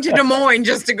moving to Des Moines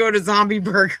just to go to Zombie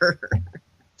Burger.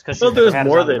 It's because Well, there's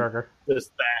more than burger.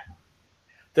 just that.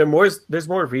 There's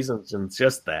more reasons than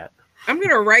just that. I'm going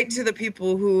to write to the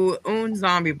people who own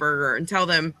Zombie Burger and tell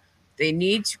them they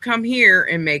need to come here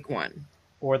and make one.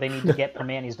 Or they need to get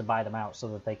Permanis to buy them out so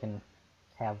that they can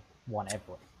have one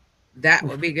everywhere. That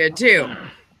would be good too.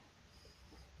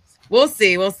 We'll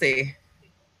see.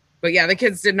 But yeah, the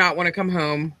kids did not want to come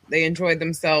home. They enjoyed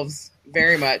themselves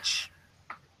very much.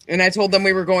 And I told them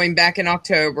we were going back in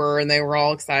October and they were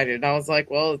all excited. I was like,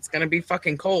 well, it's going to be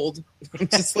fucking cold. I'm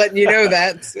just letting you know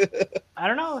that. I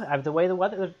don't know. The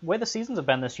way the seasons have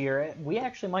been this year, we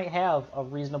actually might have a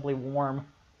reasonably warm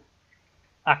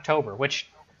October, which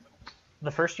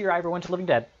the first year I ever went to Living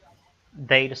Dead,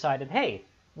 they decided, hey,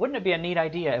 wouldn't it be a neat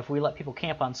idea if we let people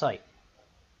camp on site?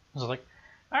 I was like,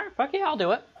 all right, fuck yeah, I'll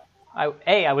do it. I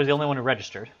was the only one who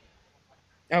registered.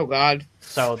 Oh, God.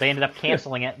 So they ended up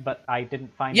canceling it, but I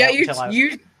didn't find Yeah, out until I...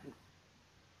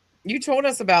 you told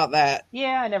us about that.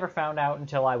 Yeah, I never found out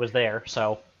until I was there,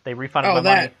 so they refunded Oh, my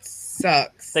that money.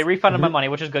 sucks. They refunded my money,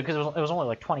 which is good, because it was only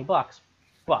like $20.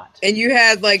 But And you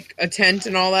had like a tent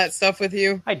and all that stuff with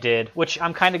you? I did, which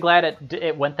I'm kind of glad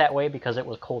it went that way because it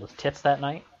was cold as tits that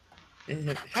night.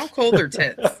 How cold are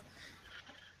tits?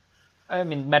 I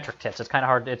mean, metric tits. It's kind of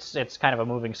hard. It's kind of a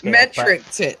moving scale. Metric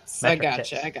tits. Metric I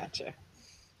tits. gotcha.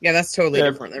 Yeah, that's totally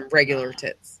different than regular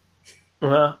tits.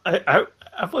 Well,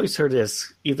 I've always heard it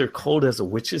as either cold as a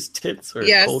witch's tits or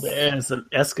Yes. cold as an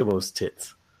Eskimo's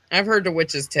tits. I've heard the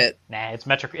witch's tit. Nah, it's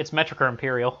metric or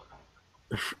imperial.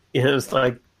 You know, it's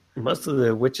like most of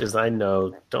the witches I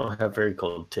know don't have very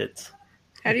cold tits.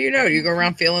 How do you know? Do you go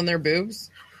around feeling their boobs?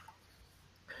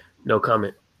 No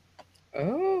comment.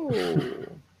 Oh.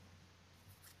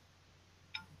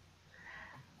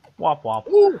 Womp womp.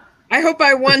 Ooh, I hope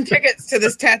I won tickets to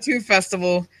this tattoo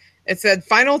festival. It said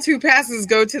final 2 passes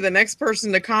go to the next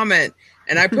person to comment.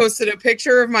 And I posted a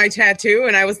picture of my tattoo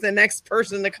and I was the next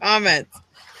person to comment.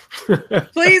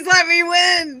 Please let me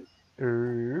win.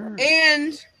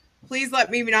 And please let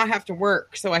me not have to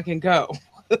work so I can go.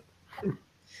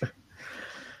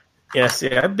 Yeah,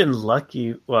 see, I've been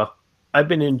lucky. Well, I've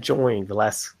been enjoying the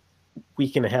last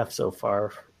week and a half so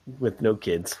far with no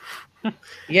kids.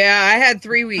 Yeah, I had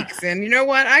 3 weeks. And you know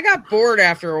what? I got bored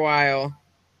after a while.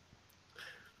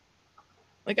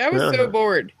 Like, I was so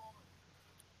bored.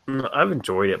 I've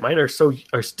enjoyed it. Mine are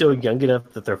still young enough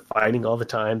that they're fighting all the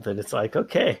time that it's like,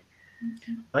 okay.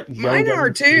 Mine are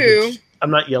too.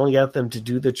 I'm not yelling at them to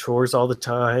do the chores all the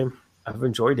time. I've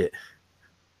enjoyed it.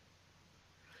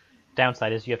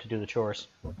 Downside is you have to do the chores.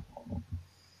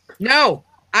 No,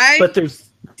 but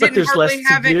there's less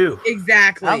to do.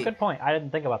 Exactly. Oh, good point. I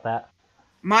didn't think about that.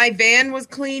 My van was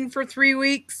clean for 3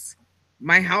 weeks.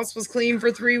 My house was clean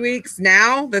for 3 weeks.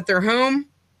 Now that they're home,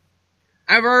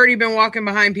 I've already been walking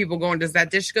behind people going, does that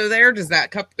dish go there? Does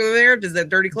that cup go there? Does that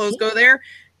dirty clothes go there?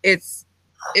 It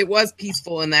was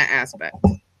peaceful in that aspect.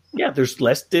 Yeah, there's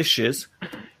less dishes.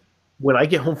 When I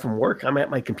get home from work, I'm at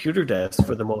my computer desk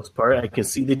for the most part. I can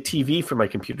see the TV from my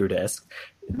computer desk.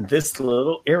 This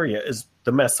little area is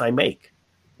the mess I make.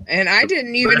 And I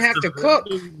didn't even have to cook.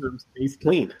 Stays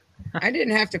clean. I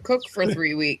didn't have to cook for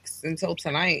 3 weeks until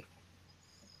tonight.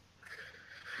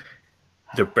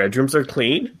 Their bedrooms are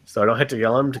clean, so I don't have to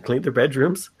yell at them to clean their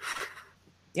bedrooms.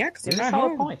 Yeah, because These they're are not solid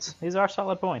home. points. These are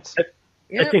solid points.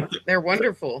 Yeah, I think they're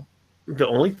wonderful. The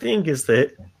only thing is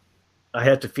that I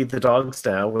have to feed the dogs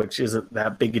now, which isn't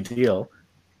that big a deal.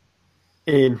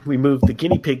 And we moved the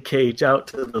guinea pig cage out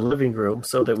to the living room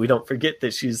so that we don't forget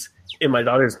that she's in my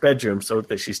daughter's bedroom so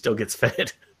that she still gets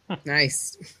fed.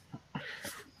 Nice.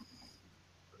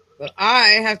 But I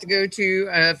have to go to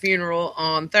a funeral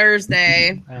on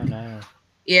Thursday. Oh, no.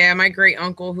 Yeah, my great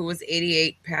uncle who was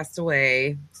 88 passed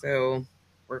away. So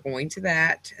we're going to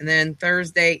that. And then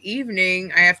Thursday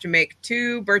evening, I have to make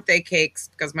 2 birthday cakes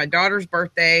because my daughter's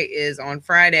birthday is on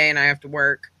Friday and I have to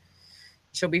work.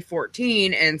 She'll be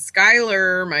 14. And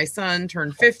Skylar, my son,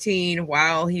 turned 15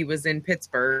 while he was in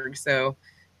Pittsburgh. So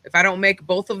if I don't make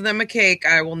both of them a cake,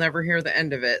 I will never hear the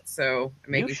end of it. So I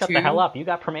make You shut the hell up. You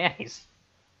got permanis.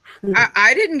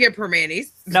 I didn't get permanis.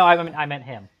 No, I meant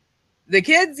him. The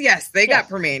kids, yes, they got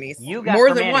Yes. permanis. You got more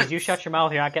permanis. than once. You shut your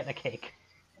mouth. You're not getting a cake.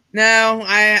 No,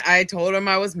 I told them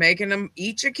I was making them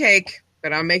each a cake,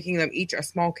 but I'm making them each a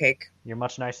small cake. You're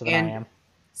much nicer than And- I am.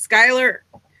 Skylar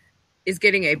is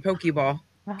getting a Pokeball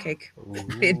cake.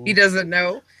 And he doesn't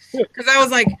know. Because I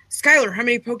was like, Skylar, how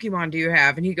many Pokemon do you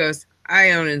have? And he goes, I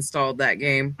uninstalled that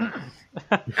game.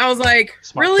 I was like,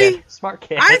 Smart really? Kid. Smart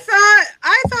kid.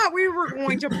 I thought we were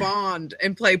going to bond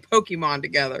and play Pokemon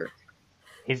together.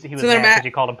 He was So they're mad because mad-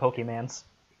 you called him Pokemans.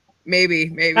 Maybe.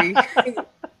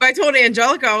 But I told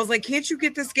Angelica, I was like, can't you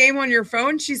get this game on your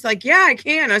phone? She's like, yeah, I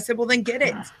can. I said, well, then get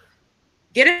it.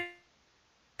 Get it.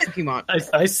 Pokemon.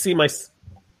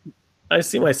 I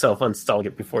see myself installing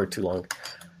it before too long.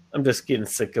 I'm just getting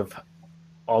sick of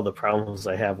all the problems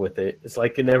I have with it. It's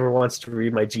like it never wants to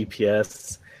read my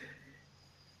GPS,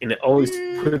 and it always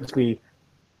puts me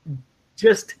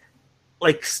just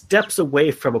like steps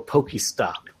away from a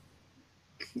Pokestop.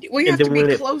 We And have to then be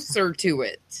when it- closer to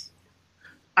it.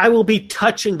 I will be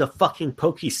touching the fucking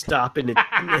Pokestop, and it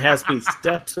has me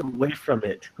steps away from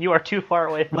it. You are too far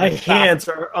away from My the stop. hands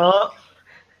are on.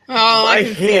 Oh, My I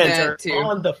can see hands that are too.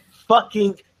 on the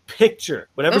fucking picture.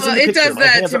 Whatever's in the It picture, does my that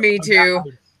hands to are me on too.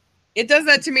 that. It does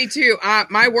that to me too.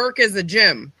 My work is a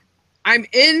gym. I'm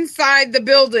inside the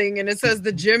building, and it says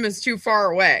the gym is too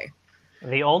far away.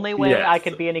 The only way Yes. I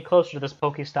could be any closer to this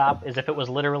Pokestop is if it was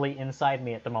literally inside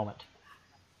me at the moment.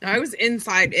 I was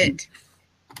inside it.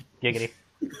 Giggity.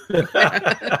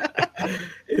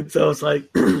 And so it's like,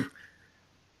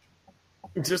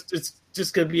 it's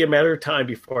just gonna be a matter of time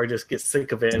before I just get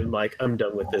sick of it and like I'm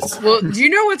done with this. Well, do you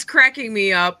know what's cracking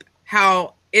me up?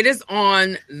 how it is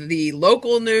on the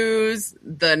local news,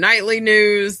 the nightly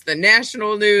news, the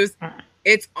national news.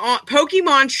 It's on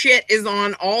Pokemon shit is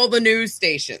on all the news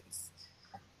stations.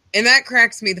 And that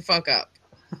cracks me the fuck up.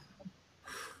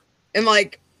 And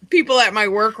like people at my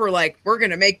work were like, we're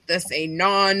going to make this a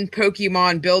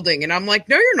non-Pokemon building. And I'm like,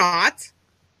 no, you're not.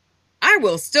 I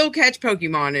will still catch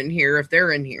Pokemon in here if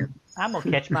they're in here. I'm going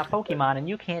to catch my Pokemon and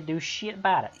you can't do shit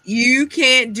about it. You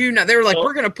can't do nothing. They were like,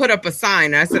 we're going to put up a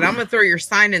sign. I said, I'm going to throw your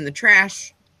sign in the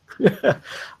trash.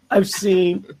 I've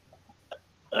seen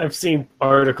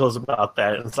articles about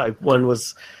that. It's like one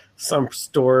was some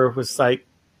store was like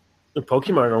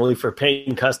Pokemon only for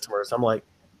paying customers. I'm like,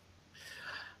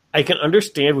 I can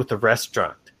understand with the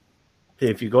restaurant.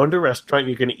 If you go into a restaurant,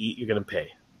 you're going to eat, you're going to pay.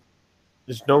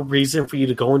 There's no reason for you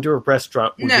to go into a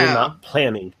restaurant where you're not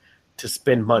planning to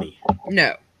spend money.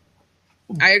 No.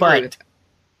 I agree with that.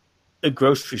 A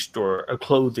grocery store, a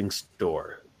clothing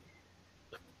store,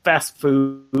 fast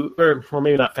food, or well,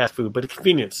 maybe not fast food, but a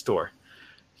convenience store.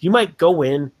 You might go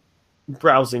in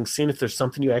browsing, seeing if there's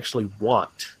something you actually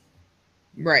want.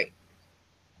 Right.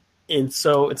 And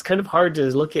so it's kind of hard to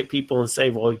look at people and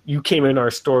say, well, you came in our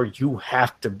store, you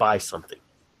have to buy something.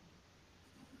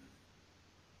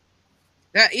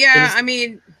 I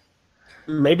mean...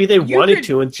 Maybe they wanted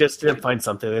to and just didn't find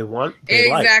something they liked.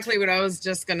 Exactly what I was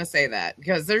just going to say that.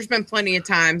 Because there's been plenty of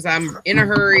times I'm in a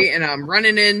hurry and I'm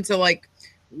running into like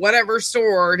whatever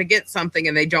store to get something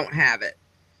and they don't have it.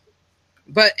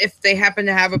 But if they happen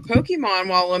to have a Pokemon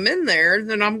while I'm in there,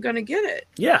 then I'm going to get it.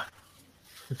 Yeah.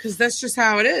 Because that's just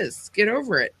how it is. Get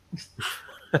over it.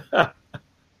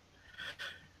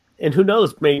 And who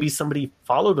knows, maybe somebody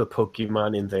followed a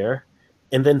Pokemon in there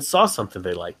and then saw something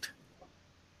they liked.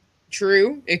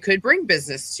 True. It could bring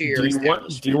business to your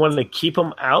establishment. Do you want to keep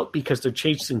them out because they're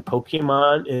chasing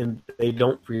Pokemon and they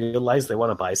don't realize they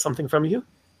want to buy something from you?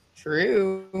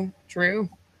 True.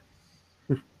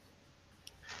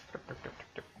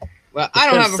 Well,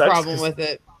 I don't have a problem with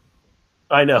it.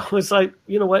 I know. It's like,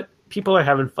 you know what? People are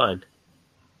having fun.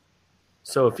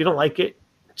 So if you don't like it,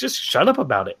 just shut up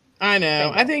about it. I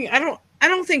know. I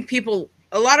don't think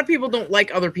a lot of people don't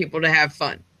like other people to have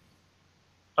fun.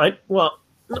 I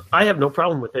have no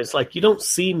problem with it. It's like you don't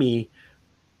see me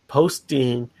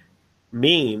posting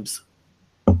memes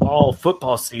all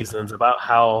football seasons about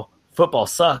how football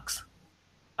sucks.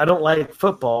 I don't like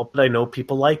football, but I know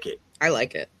people like it. I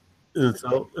like it. And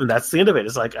that's the end of it.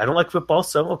 It's like, I don't like football,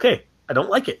 so okay, I don't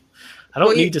like it. I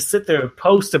don't need to sit there and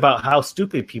post about how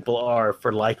stupid people are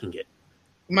for liking it.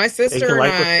 My sister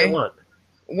and I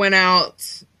went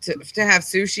out to have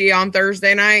sushi on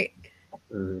Thursday night,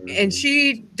 and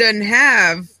she doesn't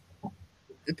have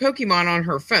the Pokemon on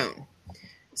her phone.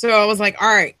 So I was like,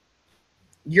 all right,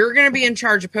 you're going to be in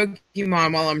charge of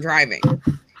Pokemon while I'm driving.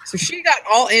 So she got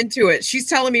all into it. She's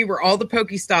telling me where all the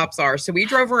Pokestops are. So we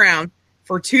drove around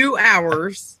for 2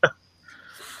 hours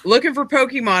looking for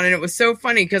Pokemon, and it was so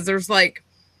funny because there's like,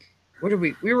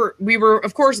 we were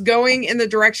of course going in the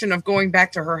direction of going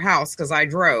back to her house because I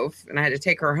drove and I had to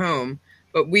take her home,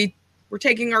 but we were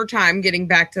taking our time getting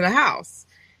back to the house.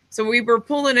 So we were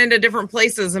pulling into different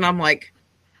places, and I'm like,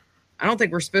 I don't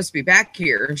think we're supposed to be back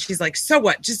here. And she's like, so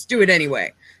what? Just do it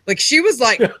anyway. Like, she was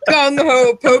like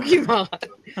gung-ho Pokemon.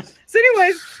 So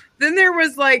anyways, then there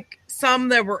was like some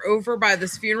that were over by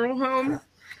this funeral home.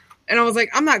 And I was like,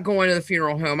 I'm not going to the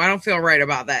funeral home. I don't feel right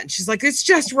about that. And she's like, it's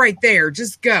just right there.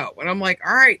 Just go. And I'm like,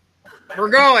 all right, we're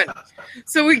going.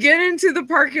 So we get into the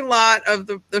parking lot of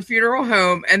the funeral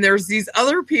home, and there's these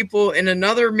other people in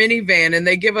another minivan, and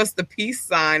they give us the peace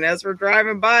sign as we're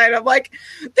driving by. And I'm like,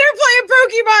 they're playing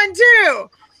Pokemon too.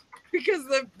 Because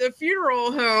the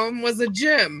funeral home was a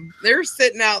gym. They're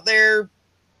sitting out there.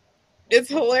 It's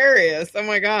hilarious. Oh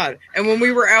my God. And when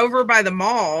we were over by the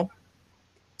mall,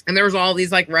 and there was all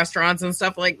these like restaurants and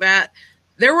stuff like that,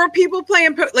 there were people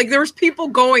playing, there was people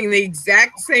going the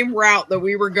exact same route that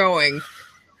we were going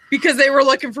because they were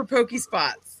looking for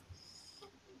Pokespots.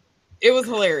 It was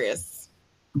hilarious.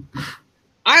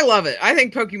 I love it. I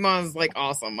think Pokemon is like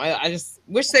awesome. I just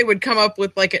wish they would come up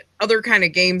with like other kind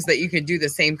of games that you could do the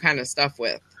same kind of stuff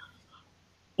with.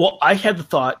 Well, I had the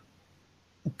thought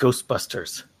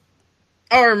Ghostbusters.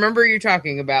 Oh, I remember you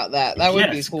talking about that. That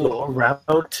would be cool.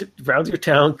 Go around your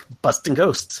town busting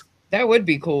ghosts. That would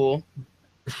be cool.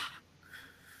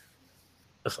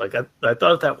 It's like I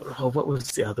thought that. Oh, what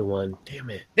was the other one? Damn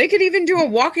it! They could even do a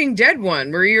Walking Dead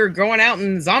one where you're going out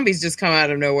and zombies just come out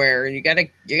of nowhere, and you gotta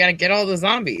get all the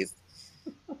zombies.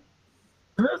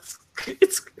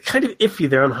 It's kind of iffy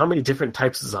there on how many different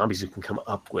types of zombies you can come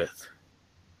up with.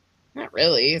 Not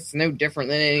really. It's no different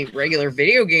than any regular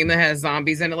video game that has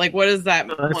zombies in it. Like, what is that?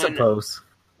 I suppose.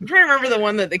 I'm trying to remember the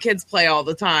one that the kids play all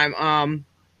the time.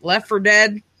 Left 4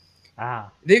 Dead.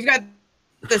 They've got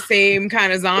the same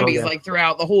kind of zombies like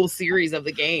throughout the whole series of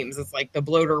the games. It's like the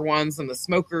bloater ones and the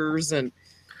smokers, and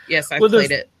yes, I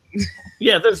played it.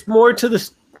 Yeah, there's more to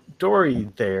the story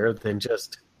there than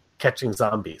just catching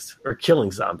zombies or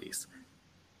killing zombies.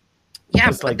 Yeah,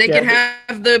 but like, they could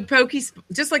have the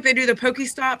just like they do the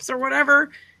Pokestops or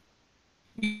whatever.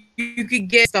 You could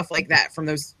get stuff like that from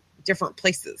those different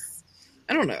places.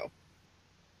 I don't know,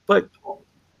 but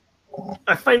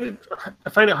I find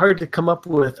it hard to come up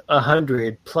with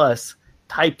 100 plus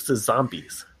types of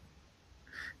zombies,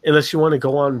 unless you want to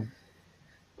go on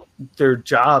their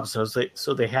jobs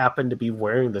so they happen to be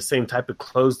wearing the same type of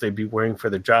clothes they'd be wearing for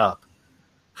their job.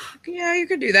 Yeah, you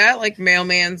could do that, like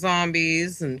mailman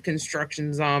zombies and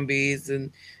construction zombies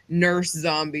and nurse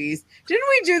zombies. Didn't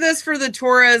we do this for the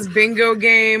Torres bingo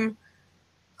game?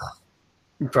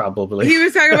 Probably. He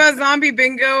was talking about zombie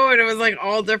bingo, and it was like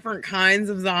all different kinds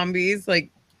of zombies. Like,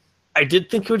 I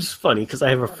did think it was funny because I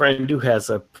have a friend who has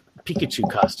a Pikachu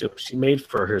costume she made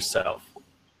for herself.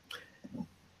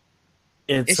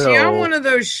 And is she on one of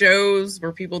those shows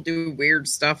where people do weird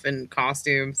stuff in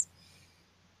costumes?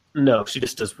 No, she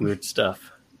just does weird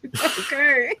stuff.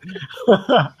 Okay.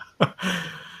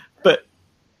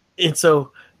 And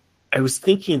so I was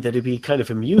thinking that it'd be kind of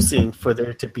amusing for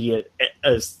there to be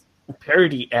a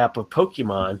parody app of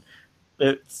Pokemon.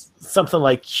 It's something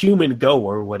like Human Go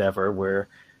or whatever, where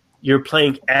you're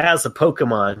playing as a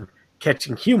Pokemon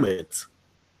catching humans.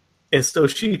 And so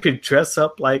she could dress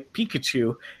up like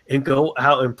Pikachu and go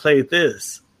out and play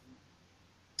this.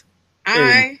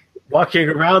 Walking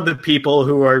around the people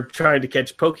who are trying to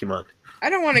catch Pokemon. I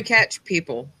don't want to catch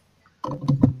people.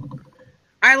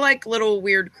 I like little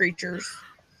weird creatures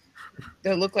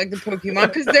that look like the Pokemon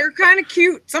because they're kind of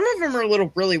cute. Some of them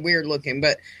are really weird looking,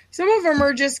 but some of them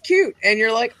are just cute. And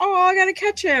you're like, oh, I got to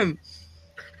catch him.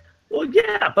 Well,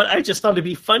 yeah, but I just thought it'd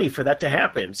be funny for that to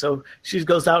happen. So she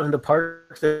goes out in the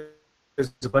park.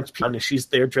 There's a bunch of people, and she's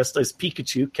there dressed as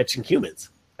Pikachu catching humans.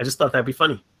 I just thought that'd be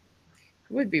funny.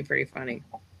 It would be pretty funny.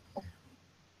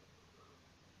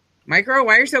 Micro,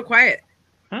 why are you so quiet?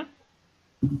 Huh?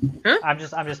 I'm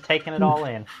just taking it all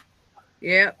in.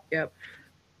 Yep.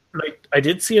 I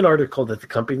did see an article that the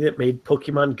company that made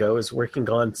Pokemon Go is working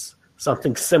on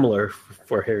something similar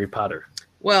for Harry Potter.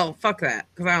 Well, fuck that,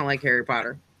 because I don't like Harry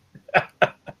Potter.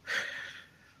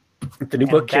 The new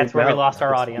book came out. That's where we lost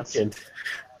our audience.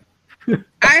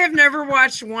 I have never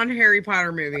watched one Harry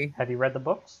Potter movie. Have you read the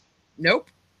books? Nope.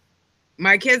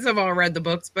 My kids have all read the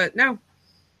books, but no.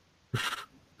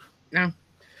 No.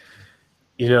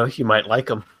 You know, you might like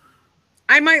them.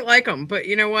 I might like them, but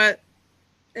you know what?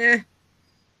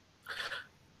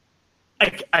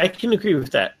 I can agree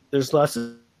with that. There's lots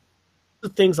of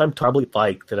things I'm probably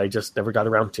like that I just never got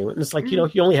around to. And it's like, you know,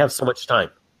 you only have so much time.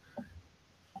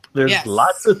 There's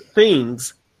lots of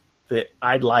things that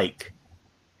I like.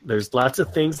 There's lots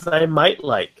of things that I might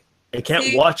like. I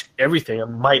can't watch everything I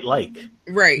might like.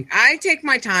 Right. I take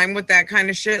my time with that kind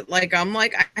of shit. Like, I'm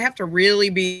like, I have to really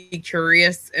be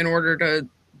curious in order to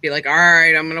be like, all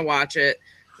right, I'm going to watch it.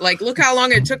 Like, look how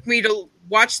long it took me to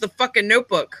watch the fucking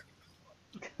Notebook.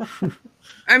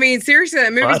 I mean, seriously,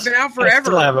 that movie's been out forever. I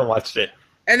still haven't watched it.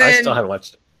 And then, I still haven't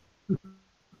watched it.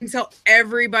 Until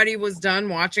everybody was done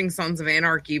watching Sons of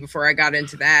Anarchy before I got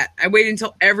into that. I waited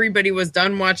until everybody was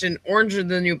done watching Orange is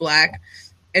the New Black.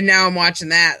 And now I'm watching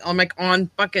that. I'm like on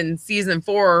fucking season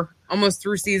 4, almost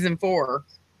through season 4.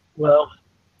 Well,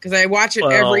 because I watch it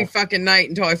every fucking night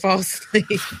until I fall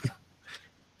asleep.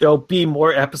 There'll be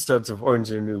more episodes of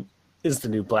Orange is the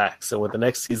New Black. So when the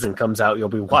next season comes out, you'll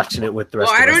be watching it with the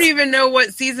rest of us. I don't even know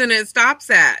what season it stops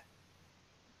at.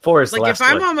 4 is the last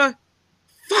one. Like, if I'm on a...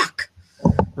 Fuck.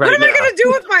 Right, what am I going to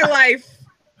do with my life?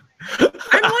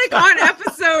 I'm like on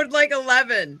episode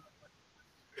 11.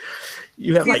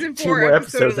 You have season like 2 more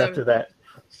episodes after that.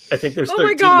 I think there's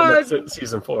 13 in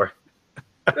season 4.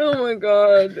 Oh my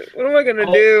god. What am I going to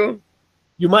do?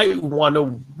 You might want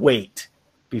to wait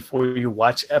before you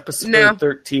watch episode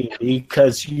 13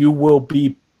 because you will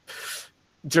be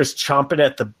just chomping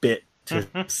at the bit to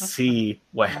see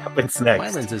what happens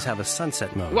next. Lenses have a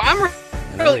sunset mode. Well,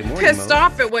 I'm really pissed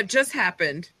off at what just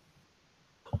happened.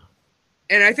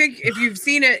 And I think if you've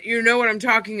seen it, you know what I'm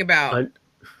talking about.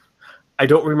 I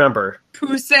don't remember.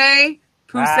 Pusey.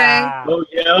 Oh,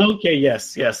 yeah. Okay.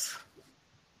 Yes.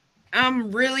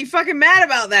 I'm really fucking mad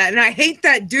about that. And I hate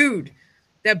that dude.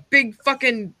 That big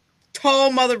fucking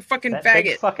tall motherfucking faggot.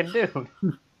 Big fucking dude.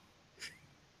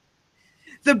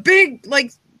 The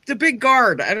big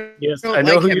guard. I don't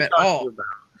like him at all. About.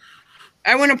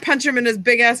 I want to punch him in his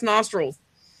big ass nostrils.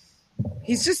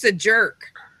 He's just a jerk.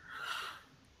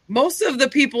 most of the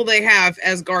people they have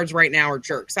as guards right now are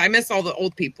jerks. I miss all the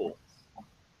old people.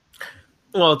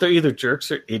 Well, they're either jerks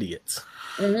or idiots.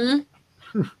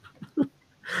 Mm-hmm.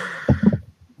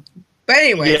 But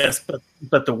anyway. Yes,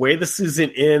 but the way the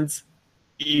season ends,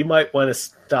 you might want to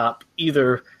stop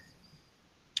either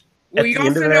at the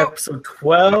end of episode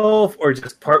 12 or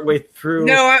just partway through.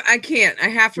 No, I can't. I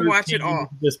have to watch it all.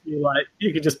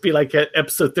 You could just be like at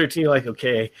episode 13, like,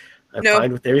 okay, I'm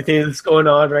fine with everything that's going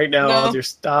on right now. I'll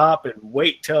just stop and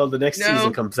wait till the next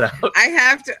season comes out. I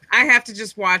have to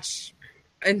just watch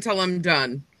until I'm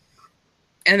done.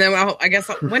 And then I guess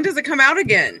when does it come out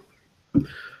again?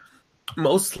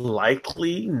 Most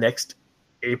likely next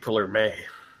April or May.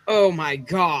 Oh my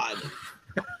God.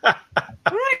 What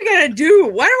am I going to do?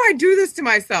 Why do I do this to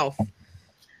myself?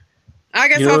 I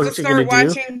guess I'll have to start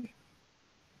watching.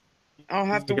 I'll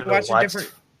have to watch a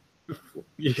different.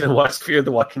 You're going to watch Fear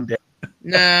the Walking Dead.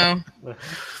 No.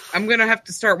 I'm going to have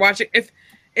to start watching. If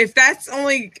I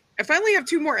only have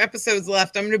 2 more episodes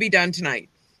left, I'm going to be done tonight.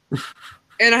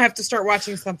 And I have to start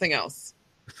watching something else.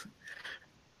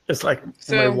 It's like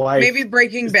my wife. Maybe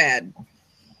Breaking Bad.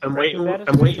 I'm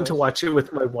waiting to watch it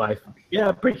with my wife.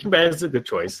 Yeah, Breaking Bad is a good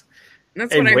choice.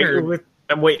 That's what I heard.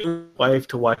 I'm waiting with my wife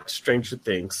to watch Stranger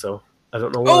Things, so I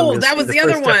don't know. Oh, that was the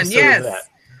other one. Yes.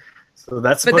 So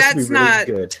that's supposed to be really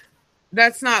good.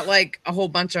 That's not like a whole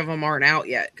bunch of them aren't out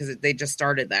yet because they just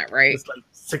started that, right? It's like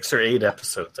 6 or 8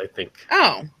 episodes, I think.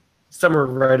 Oh. Somewhere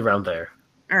right around there.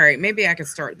 All right, maybe I could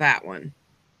start that one.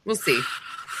 We'll see.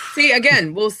 See,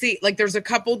 again, we'll see. Like, there's a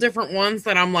couple different ones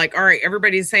that I'm like, all right,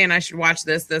 everybody's saying I should watch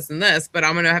this, this, and this, but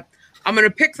I'm gonna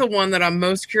pick the one that I'm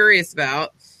most curious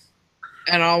about,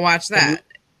 and I'll watch that.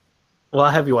 Well,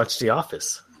 I have you watched The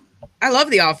Office. I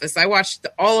love The Office. I watched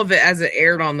all of it as it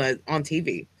aired on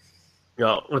TV.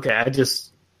 Oh, okay. I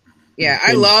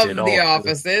love The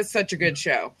Office. It's such a good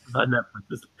show. On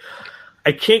Netflix.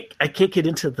 I can't get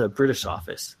into the British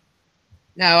Office.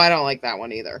 No, I don't like that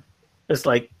one either. It's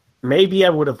like, maybe I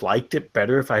would have liked it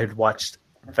better if I had watched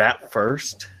that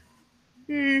first.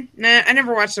 Nah, I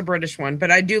never watched the British one, but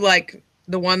I do like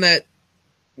the one that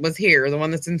was here, the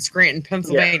one that's in Scranton,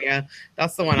 Pennsylvania. Yeah.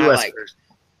 That's the one US I like. Version.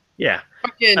 Yeah.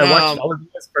 Fucking, I watched all of the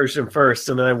US version first,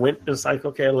 and then I went and it's like,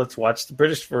 okay, let's watch the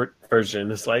British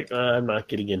version. It's like, I'm not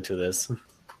getting into this.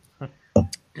 And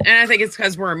I think it's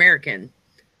because we're American.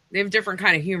 They have different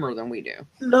kind of humor than we do.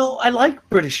 No, I like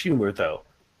British humor, though.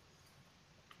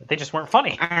 They just weren't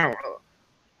funny. I don't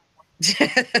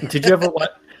know. Did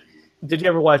you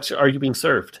ever watch Are You Being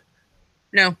Served?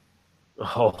 No.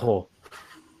 Oh.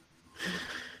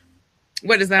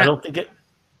 What is that? I don't think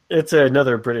it's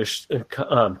another British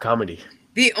comedy.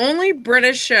 The only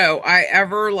British show I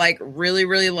ever really,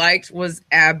 really liked was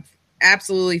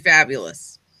Absolutely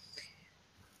Fabulous.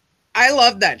 I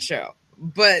love that show,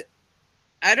 but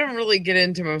I don't really get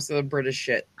into most of the British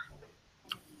shit.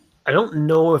 I don't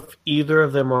know if either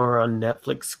of them are on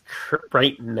Netflix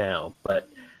right now, but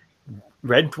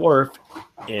Red Dwarf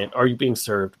and Are You Being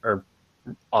Served are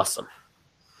awesome.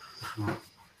 All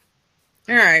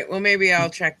right, well, maybe I'll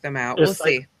check them out. We'll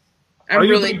see. Are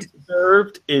You Being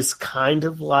Served is kind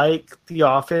of like The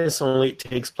Office, only it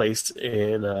takes place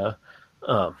in a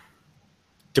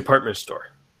department store.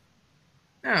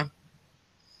 Oh.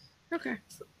 Okay.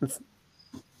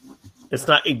 It's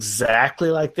not exactly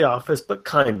like The Office, but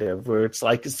kind of, where it's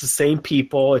like it's the same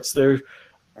people. It's their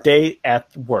day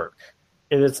at work.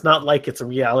 And it's not like it's a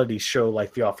reality show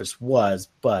like The Office was,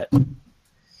 but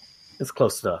it's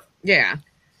close enough. Yeah.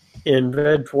 And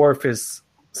Red Dwarf is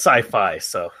sci-fi,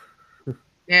 so.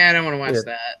 Yeah, I don't want to watch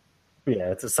that.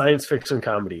 Yeah, it's a science fiction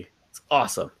comedy. It's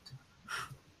awesome.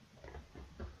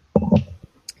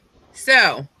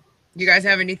 So, you guys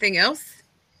have anything else?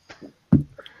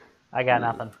 I got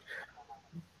nothing.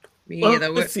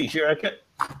 Let's see here.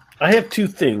 I have 2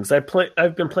 things.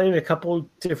 I've been playing a couple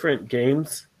different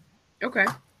games. Okay.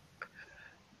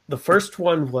 The first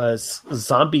one was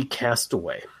Zombie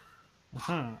Castaway.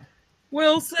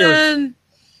 Wilson.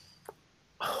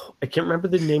 I can't remember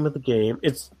the name of the game.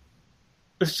 It's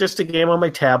just a game on my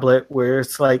tablet where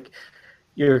it's like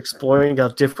you're exploring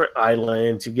out different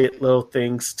islands. You get little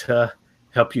things to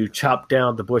help you chop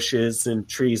down the bushes and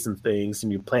trees and things,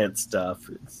 and you plant stuff.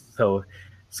 So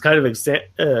it's kind of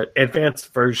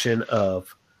advanced version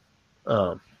of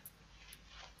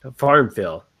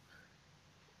Farmville.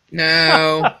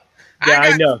 No. Yeah, I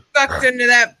got know. Sucked into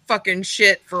that fucking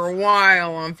shit for a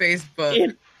while on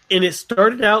Facebook. And it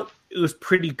started out, it was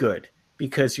pretty good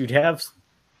because you'd have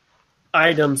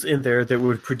items in there that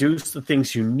would produce the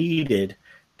things you needed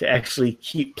to actually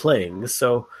keep playing.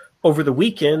 So over the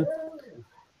weekend,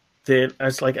 then I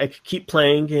was like, I could keep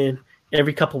playing, and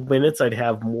every couple of minutes I'd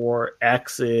have more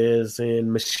axes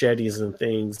and machetes and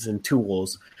things and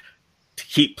tools to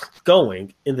keep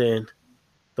going, and then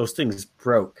those things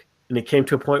broke. And it came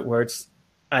to a point where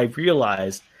I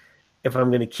realized if I'm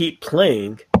going to keep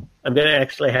playing, I'm going to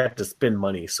actually have to spend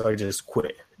money. So I just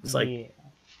quit. It's like,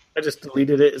 I just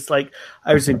deleted it. It's like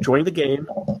I was enjoying the game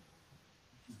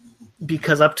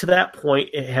because up to that point,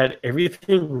 it had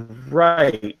everything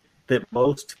right that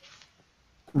most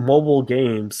mobile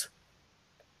games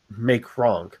make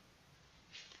wrong.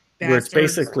 Where it's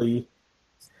basically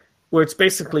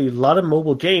a lot of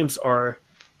mobile games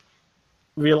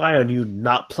rely on you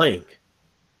not playing.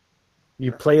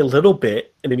 You play a little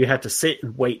bit, and then you have to sit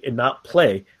and wait and not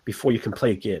play before you can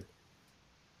play again.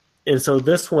 And so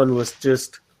this one was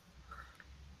just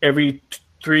every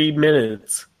 3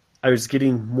 minutes, I was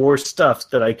getting more stuff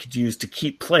that I could use to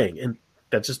keep playing, and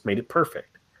that just made it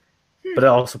perfect. But it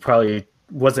also probably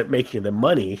wasn't making the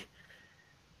money.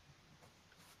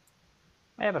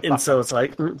 And so it's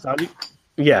like, zombie.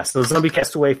 Yeah, so Zombie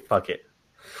Castaway, fuck it.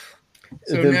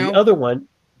 So and then now, the other one,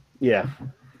 yeah.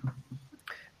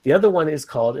 The other one is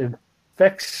called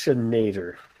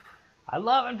Infectionator. I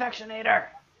love Infectionator.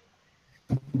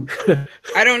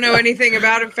 I don't know anything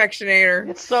about Infectionator.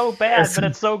 It's so bad, but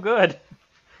it's so good.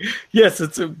 Yes,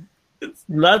 it's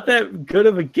not that good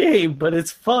of a game, but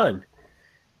it's fun.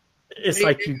 It's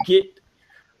like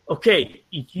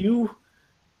you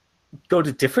go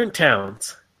to different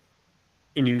towns,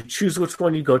 and you choose which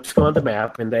one you go to on the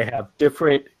map, and they have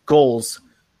different goals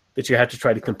that you have to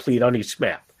try to complete on each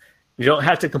map. You don't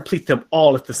have to complete them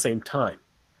all at the same time.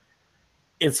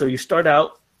 And so you start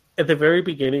out at the very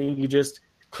beginning, you just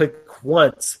click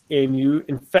once, and you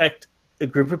infect a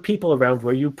group of people around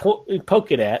where you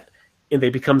poke it at, and they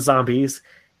become zombies,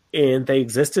 and they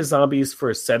exist as zombies for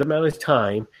a set amount of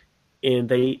time, and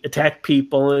they attack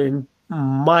people and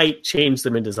might change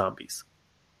them into zombies.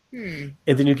 And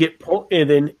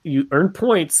then you earn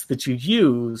points that you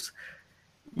use.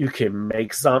 You can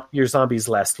make your zombies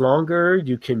last longer.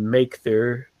 You can make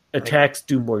their attacks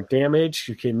do more damage.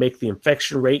 You can make the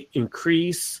infection rate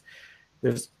increase.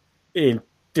 There's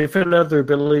different other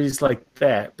abilities like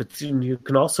that. But then you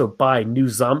can also buy new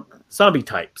zombie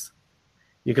types.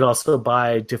 You can also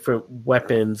buy different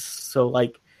weapons. So,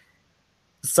 like,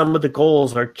 some of the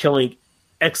goals are killing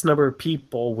X number of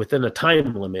people within a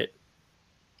time limit.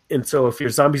 And so if your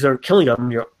zombies aren't killing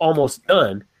them, you're almost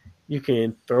done. You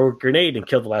can throw a grenade and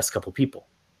kill the last couple people.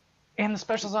 And the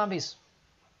special zombies.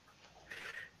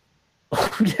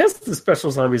 Oh, yes, the special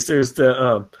zombies. There's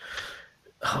the,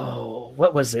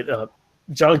 what was it?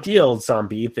 John Gill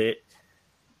zombie that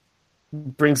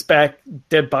brings back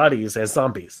dead bodies as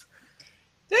zombies.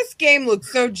 This game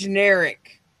looks so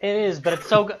generic. It is, but it's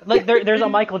so good. Like there's a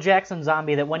Michael Jackson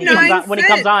zombie that when he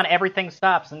comes on, everything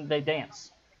stops and they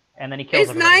dance. And then he kills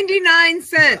everybody. 99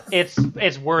 cents.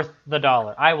 It's worth the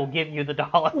 $1. I will give you the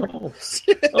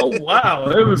 $1. Oh wow!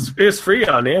 It's free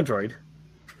on Android.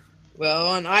 Well,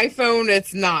 on iPhone,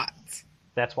 it's not.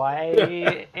 That's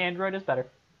why Android is better.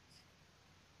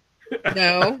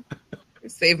 No,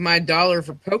 save my $1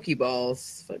 for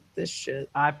Pokeballs. Fuck this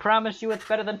shit. I promise you, it's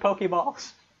better than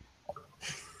Pokeballs.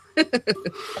 All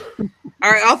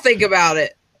right, I'll think about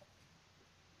it.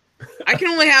 I can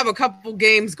only have a couple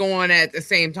games going at the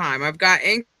same time. I've got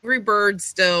Angry Birds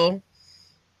still,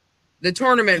 the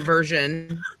tournament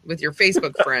version with your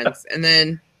Facebook friends, and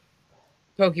then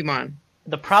Pokemon.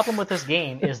 The problem with this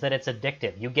game is that it's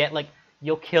addictive. You get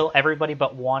you'll kill everybody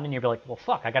but one, and you'll be like, "Well,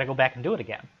 fuck, I got to go back and do it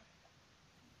again."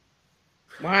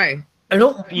 Why? I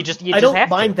don't have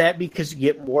mind to. that because you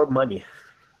get more money.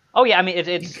 Oh yeah, I mean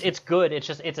it's good. It's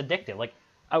addictive. Like,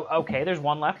 okay, there's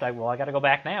one left. I got to go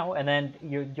back now, and then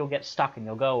you'll get stuck, and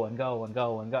you'll go and go and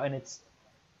go and go, and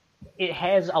it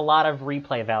has a lot of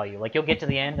replay value. Like, you'll get to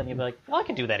the end, and you'll be like, "Well, I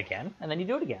can do that again," and then you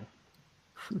do it again.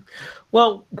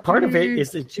 Well, part of it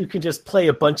is that you can just play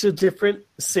a bunch of different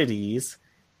cities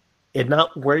and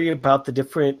not worry about the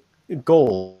different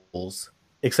goals,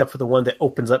 except for the one that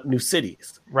opens up new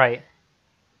cities. Right.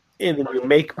 And then you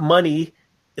make money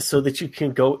so that you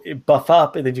can go buff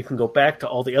up, and then you can go back to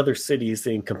all the other cities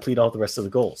and complete all the rest of the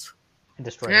goals. And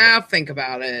destroy I'll think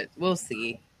about it. We'll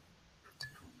see.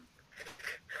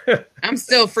 I'm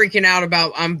still freaking out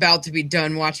I'm about to be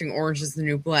done watching Orange is the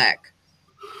New Black.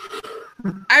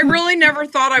 I really never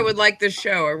thought I would like this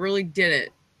show. I really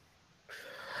didn't.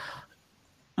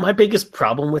 My biggest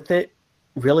problem with it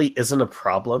really isn't a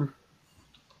problem.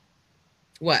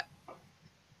 What?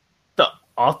 The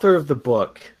author of the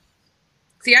book.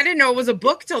 See, I didn't know it was a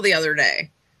book till the other day.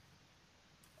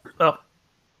 Oh,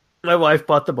 my wife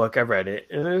bought the book. I read it,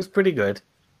 and it was pretty good.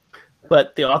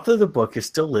 But the author of the book is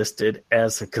still listed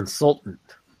as a consultant.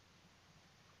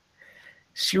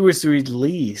 She was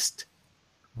released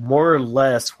more or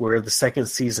less where the second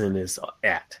season is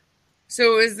at.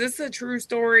 So is this a true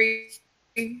story?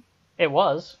 It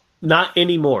was. Not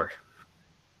anymore.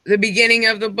 The beginning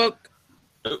of the book?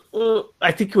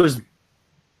 I think it was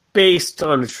based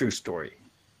on a true story.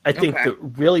 I think that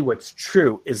really what's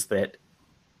true is that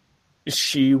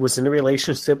she was in a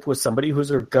relationship with somebody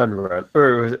who's a gun run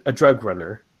or a drug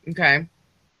runner. Okay.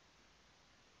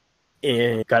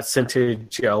 And got sent to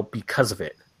jail because of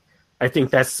it. I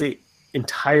think that's the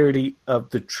entirety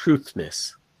of the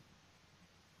truthness.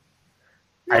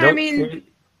 No,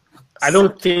 I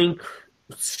don't think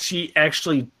she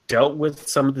actually dealt with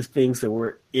some of the things that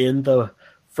were in the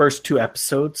first 2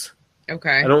 episodes.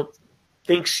 Okay. I don't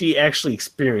think she actually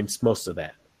experienced most of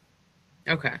that.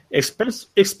 Okay.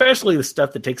 Especially the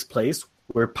stuff that takes place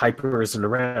where Piper isn't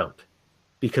around.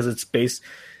 Because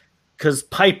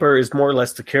Piper is more or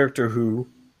less the character who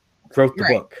wrote the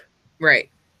book.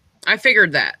 Right. I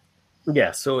figured that.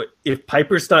 Yeah, so if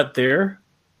Piper's not there,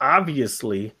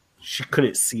 obviously she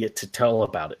couldn't see it to tell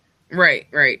about it. Right.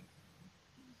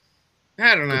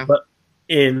 I don't know. But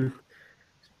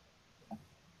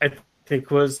I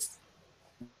think was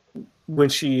when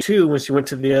she went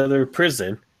to the other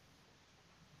prison,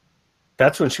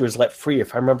 that's when she was let free,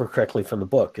 if I remember correctly from the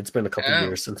book. It's been a couple of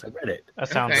years since I read it. That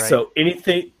sounds right. So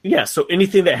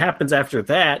anything that happens after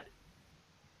that,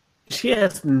 she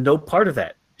has no part of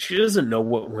that. She doesn't know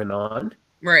what went on.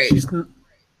 Right. She can't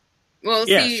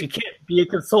be a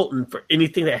consultant for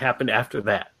anything that happened after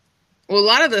that. Well, a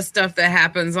lot of the stuff that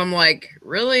happens, I'm like,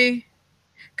 really?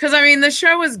 Because, the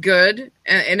show is good,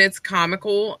 and it's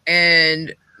comical,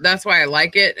 and that's why I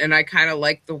like it, and I kind of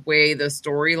like the way the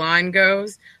storyline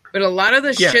goes. But a lot of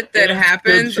the shit that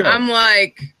happens, I'm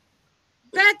like,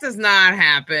 that does not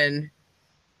happen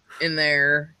in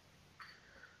there.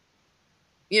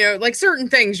 Like certain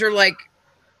things, you're like,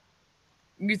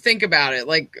 you think about it,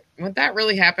 like, would that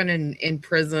really happen in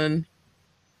prison?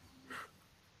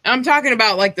 I'm talking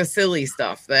about like the silly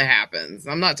stuff that happens.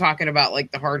 I'm not talking about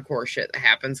like the hardcore shit that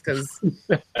happens because,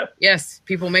 yes,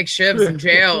 people make shivs in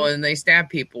jail and they stab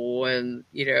people and,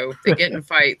 they get in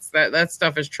fights. That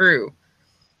stuff is true.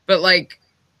 But like,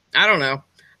 I don't know.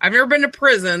 I've never been to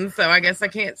prison, so I guess I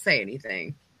can't say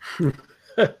anything.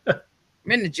 I've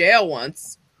been to jail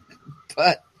once,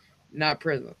 but not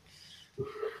prison.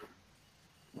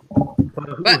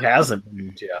 Who hasn't been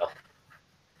in jail?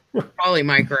 Probably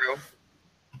Micro.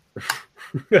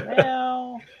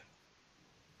 Well,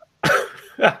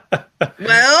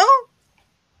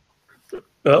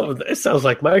 oh, it sounds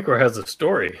like Micro has a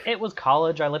story. it was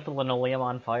college. I lit the linoleum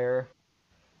on fire.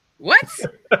 What?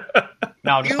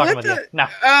 No, I'm just fucking with you. No.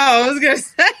 Oh, I was gonna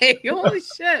say, holy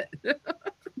shit.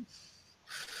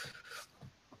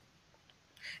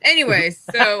 Anyway,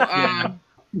 so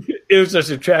it was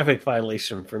just a traffic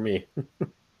violation for me.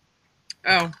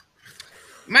 Oh,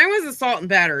 mine was assault and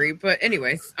battery, but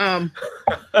anyways, I've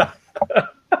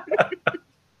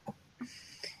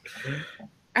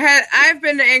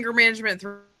been to anger management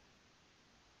 3.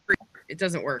 It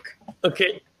doesn't work.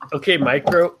 Okay,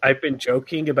 Micro. I've been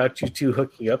joking about you two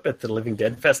hooking up at the Living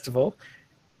Dead Festival.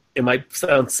 It might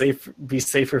be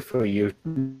safer for you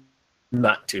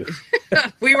not to.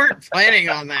 We weren't planning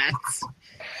on that.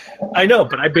 I know,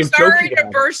 but I've been sorry joking. Sorry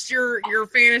to burst your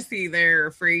fantasy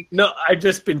there, freak. No, I've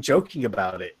just been joking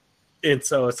about it. And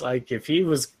so it's like if he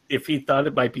thought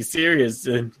it might be serious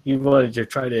and he wanted to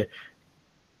try to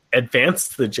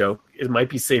advance the joke, it might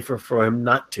be safer for him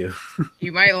not to.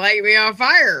 You might light me on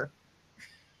fire.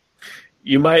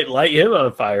 You might light him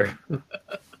on fire.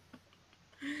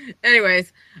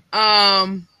 Anyways,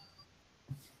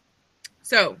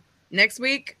 so next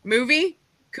week, movie,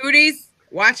 Cooties,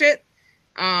 watch it.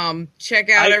 Check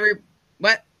out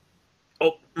what?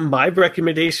 Oh, my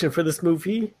recommendation for this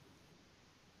movie,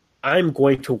 I'm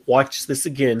going to watch this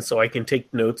again so I can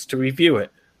take notes to review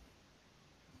it.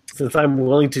 Since I'm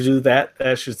willing to do that,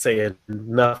 that should say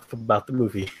enough about the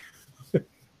movie.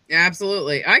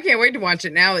 Absolutely. I can't wait to watch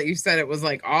it now that you said it was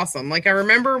like awesome. Like I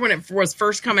remember when it was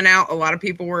first coming out, a lot of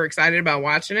people were excited about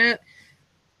watching it.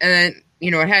 And then,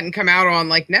 it hadn't come out on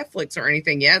like Netflix or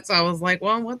anything yet. So I was like,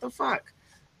 well, what the fuck?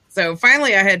 So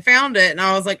finally I had found it and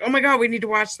I was like, oh my God, we need to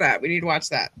watch that. We need to watch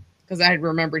that. Because I had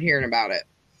remembered hearing about it.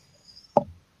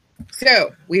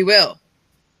 So we will.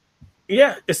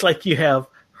 Yeah, it's like you have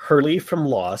Hurley from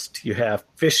Lost. You have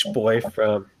Fish Boy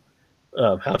from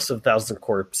House of Thousand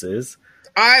Corpses.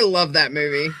 I love that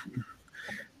movie.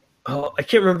 Oh, I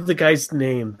can't remember the guy's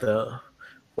name though.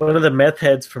 One of the meth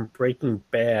heads from Breaking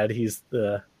Bad. He's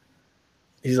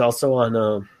also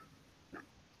on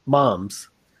Moms.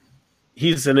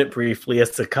 He's in it briefly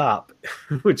as a cop,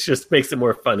 which just makes it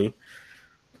more funny.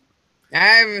 I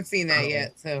haven't seen that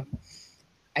yet, so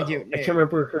I do. I can't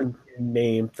remember her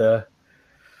name.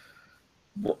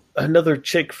 Another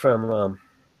chick from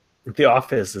The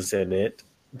Office is in it.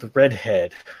 The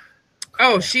redhead.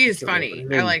 Oh, she is funny.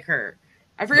 I like her.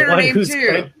 I forget The her one name who's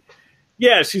too.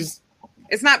 Yeah, she's.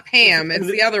 It's not Pam. It's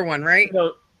the other one, right? You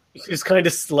know, she's kind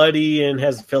of slutty and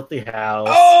has a filthy house.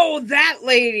 Oh, that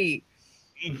lady.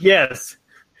 Yes.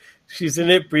 She's in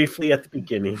it briefly at the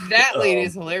beginning. That lady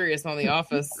is hilarious on The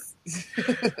Office.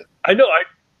 I know.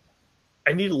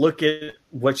 I need to look at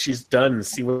what she's done and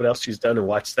see what else she's done and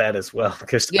watch that as well,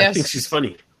 because I think she's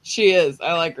funny. She is.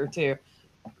 I like her too.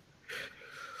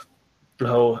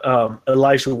 Oh,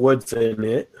 Elijah Wood's in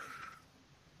it.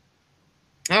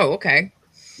 Oh, okay.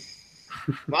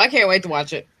 Well, I can't wait to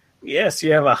watch it. Yes,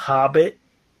 you have a Hobbit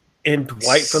and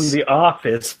Dwight from The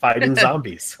Office fighting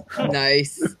zombies.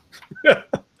 Nice.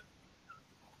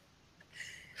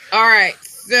 All right.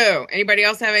 So, anybody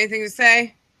else have anything to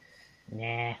say?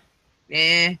 Nah.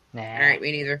 Nah. All right,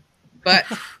 me neither. But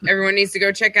everyone needs to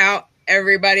go check out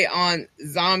everybody on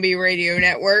Zombie Radio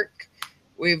Network.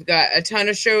 We've got a ton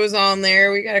of shows on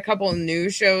there. We got a couple of new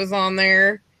shows on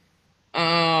there.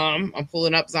 I'm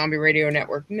pulling up Zombie Radio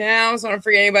Network now, so I don't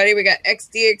forget anybody. We got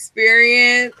XD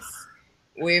Experience.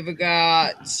 We've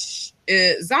got Zombie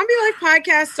Life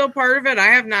Podcast, still part of it. I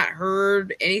have not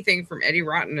heard anything from Eddie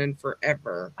Rotten in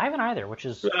forever. I haven't either, which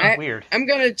is weird. I'm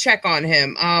going to check on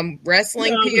him.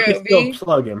 Wrestling We can POV. still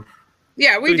plug him.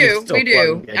 Yeah, we We do. can We do.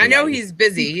 still plug I know anybody. he's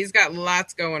busy. He's got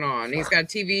lots going on. He's got a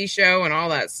TV show and all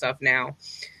that stuff now.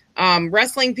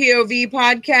 Wrestling POV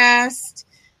podcast.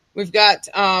 We've got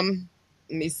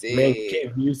let me see. Man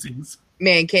Cave Musings.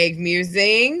 Man Cave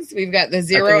Musings. We've got the I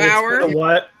Zero think it's Hour. been a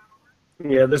while.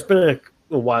 Yeah, there's been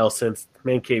a while since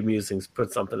Man Cave Musings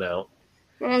put something out.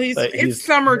 Well, But it's he's-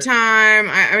 summertime.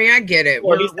 I mean, I get it.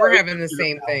 Well, he's We're not- having the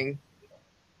same thing.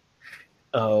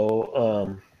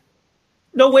 Oh,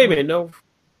 no, wait a minute, no.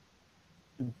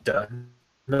 Duh.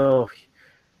 No.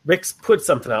 Rick's put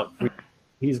something out.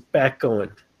 He's back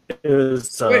going. It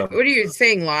was, What are you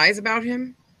saying? Lies about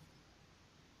him?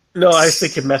 no, I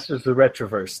think it messes with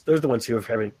Retroverse. They're the ones who are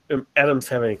having, Adam's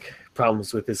having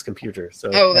problems with his computer. So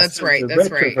Oh, that's right, the that's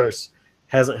right. Retroverse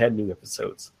hasn't had new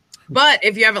episodes. But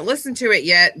if you haven't listened to it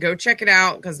yet, go check it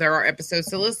out because there are episodes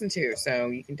to listen to. So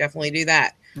you can definitely do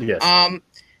that. Yes.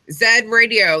 Zed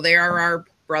Radio, they are our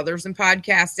brothers in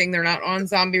podcasting. They're not on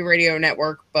Zombie Radio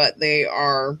Network, but they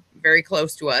are very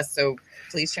close to us. So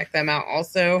please check them out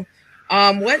also.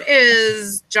 What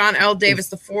is John L.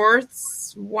 Davis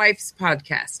IV's wife's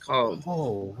podcast called?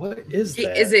 Oh, what is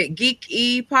that? Is it Geek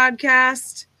E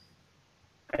Podcast?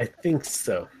 I think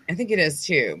so. I think it is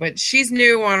too. But she's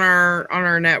new on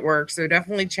our network, so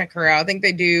definitely check her out. I think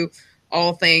they do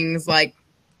all things like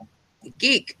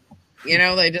geek. You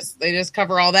know, they just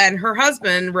cover all that. And her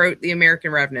husband wrote The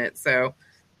American Revenant, so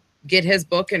get his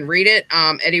book and read it.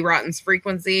 Eddie Rotten's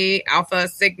Frequency, Alpha,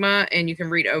 Sigma, and you can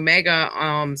read Omega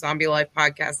on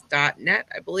zombielifepodcast.net,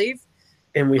 I believe.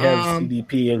 And we have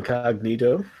CDP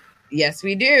Incognito. Yes,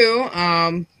 we do.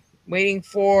 Waiting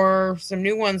for some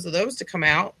new ones of those to come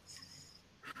out.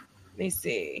 Let me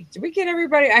see. Did we get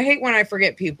everybody? I hate when I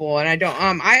forget people, and I don't.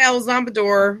 IL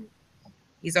Zombador,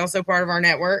 he's also part of our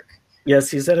network.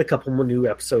 Yes, he's had a couple more new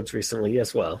episodes recently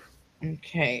as well.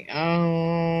 Okay.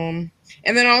 And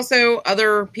then also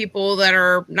other people that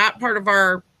are not part of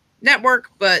our network,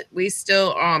 but we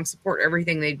still support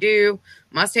everything they do.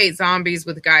 Must Hate Zombies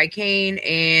with Guy Kane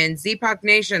and ZPOC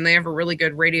Nation. They have a really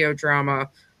good radio drama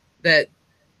that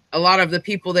a lot of the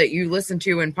people that you listen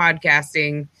to in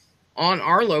podcasting on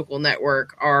our local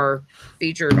network are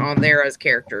featured on there as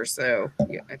characters. So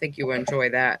yeah, I think you enjoy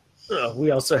that.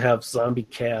 We also have Zombie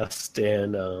Cast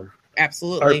and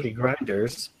Absolutely. RP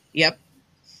Grinders. Yep.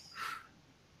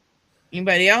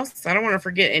 Anybody else? I don't want to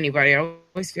forget anybody. I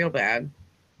always feel bad.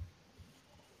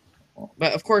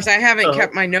 But of course, I haven't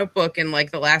kept my notebook in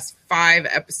like the last 5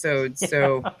 episodes.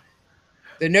 So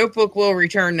the notebook will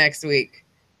return next week.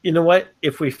 You know what?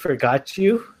 If we forgot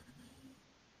you,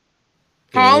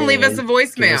 Call and leave us a give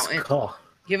voicemail. us a call.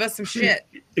 Give us some shit.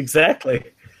 Exactly.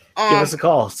 Give us a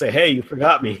call. Say, hey, you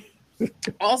forgot me.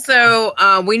 Also,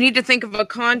 we need to think of a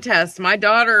contest. My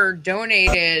daughter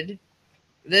donated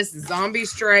this Zombie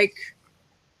Strike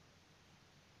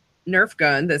Nerf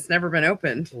gun that's never been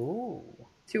opened Ooh,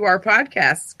 to our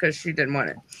podcast because she didn't want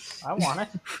it. I want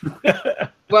it.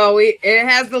 Well, it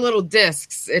has the little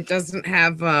discs. It doesn't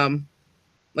have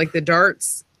like the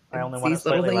darts. I only It's want it these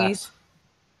little slightly thingies. less.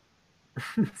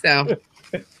 So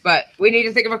But we need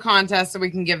to think of a contest so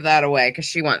we can give that away because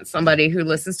she wants somebody who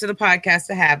listens to the podcast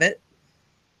to have it.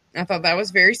 I thought that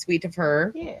was very sweet of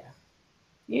her.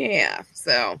 Yeah.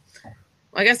 So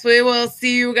I guess we will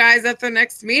see you guys at the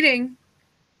next meeting.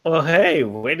 Well, hey,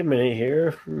 wait a minute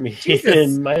here. Me Jesus,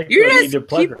 and Mike you just need to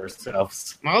plug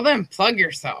ourselves. Well, then plug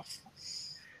yourself.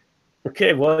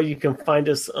 Okay, well, you can find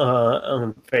us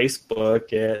on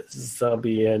Facebook at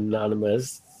Zombie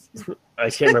Anonymous. I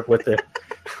can't remember what the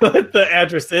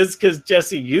address is because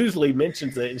Jesse usually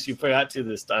mentions it and she forgot to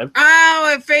this time.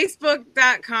 Oh, at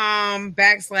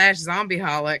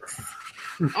facebook.com/zombieholics.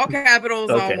 All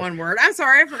capitals, all one word. I'm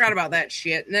sorry, I forgot about that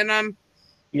shit. And then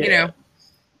you know,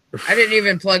 I didn't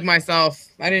even plug myself.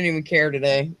 I didn't even care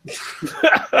today.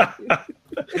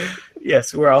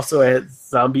 Yes, we're also at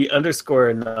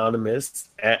zombie_anonymous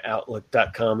at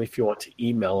outlook.com if you want to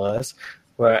email us.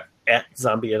 We're at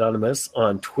Zombie Anonymous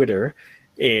on Twitter.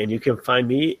 And you can find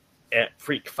me at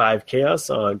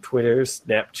Freak5Chaos on Twitter,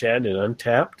 Snapchat, and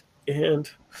Untapped. And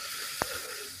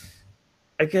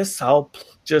I guess I'll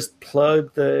just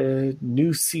plug the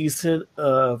new season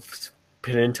of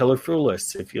Penn and Teller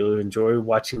Foolish. If you enjoy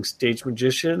watching stage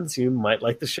magicians, you might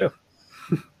like the show.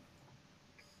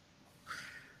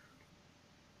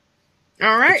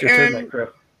 All right. It's your turn,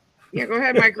 Micro. Yeah, go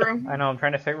ahead, Micro. I know, I'm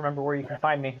trying to remember where you can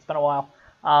find me. It's been a while.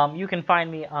 You can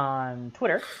find me on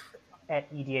Twitter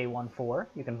at EDA14.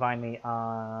 You can find me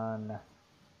on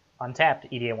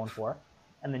Untapped EDA14.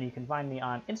 And then you can find me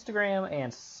on Instagram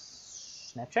and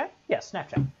Snapchat? Yes,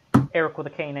 Snapchat. Eric with a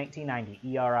K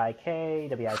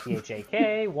 1990.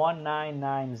 ERIKWIPHAK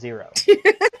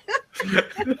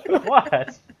 1990.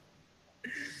 What?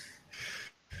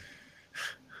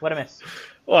 What'd I miss?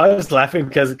 Well, I was laughing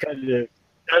because it kind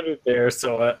of there,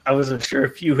 so I wasn't sure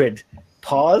if you had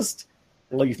paused.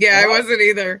 I wasn't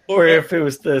either. Or if it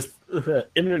was the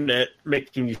internet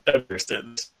making you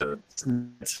understand.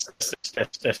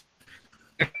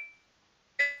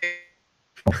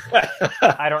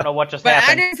 I don't know what just but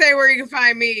happened. I didn't say where you can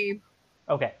find me.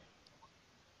 Okay.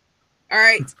 All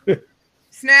right.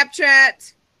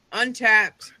 Snapchat,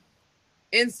 Untapped,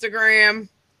 Instagram.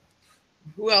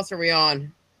 Who else are we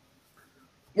on?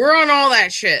 We're on all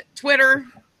that shit. Twitter,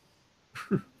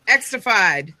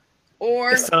 Xtified,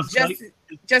 or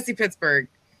Jesse Pittsburgh.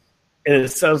 And it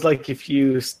sounds like if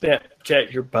you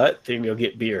Snapchat your butt, then you'll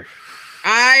get beer.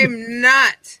 I'm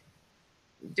not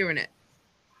doing it.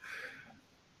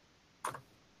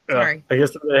 Sorry. I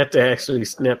guess I'm going to have to actually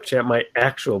Snapchat my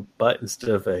actual butt instead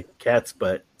of a cat's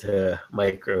butt to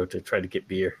Micro to try to get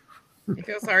beer. I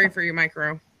feel sorry for you,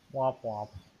 Micro. Womp womp.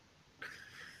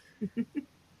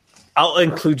 I'll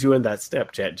include you in that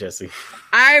Snapchat, Jesse.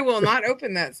 I will not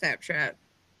open that Snapchat.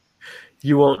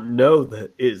 You won't know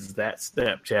that is that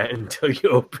Snapchat until you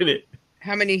open it.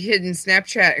 How many hidden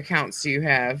Snapchat accounts do you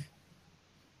have?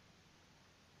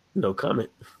 No comment.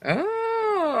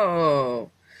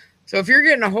 Oh. So if you're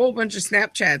getting a whole bunch of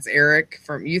Snapchats, Eric,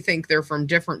 you think they're from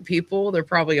different people, they're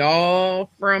probably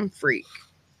all from Freak.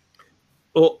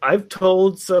 Well, I've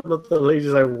told some of the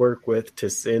ladies I work with to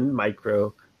send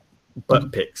Micro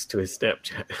butt pics to his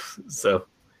Snapchat. So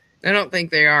I don't think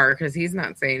they are because he's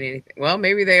not saying anything. Well,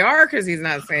 maybe they are because he's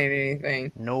not saying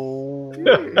anything. No.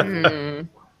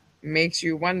 Makes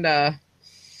you wonder.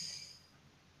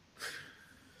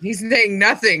 He's saying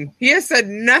nothing. He has said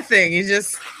nothing. He's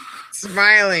just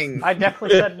smiling. I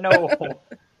definitely said no.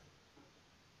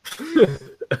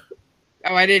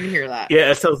 Oh, I didn't hear that.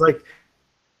 yeah, it sounds like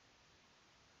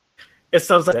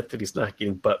that he's not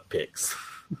getting butt pics.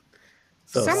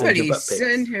 So somebody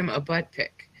send him a butt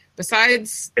pic.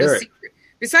 Besides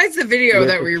the video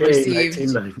that we received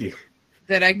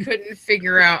that I couldn't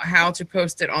figure out how to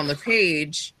post it on the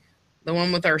page, the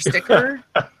one with our sticker.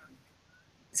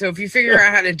 So if you figure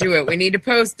out how to do it, we need to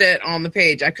post it on the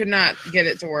page. I could not get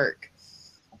it to work.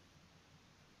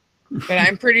 But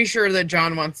I'm pretty sure that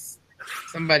John wants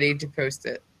somebody to post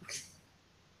it.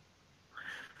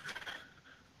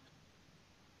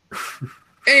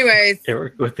 Anyways.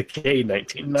 Eric with the K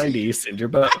 1990, send your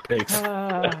butt pics.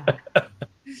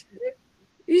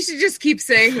 You should just keep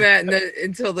saying that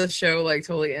until the show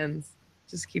totally ends.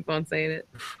 Just keep on saying it.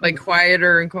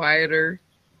 Quieter and quieter.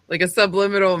 Like a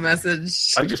subliminal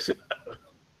message.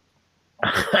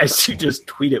 I should just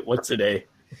tweet it once a day.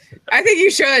 I think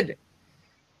you should.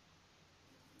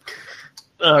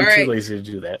 I'm too lazy to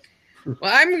do that.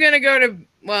 Well, I'm gonna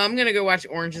go watch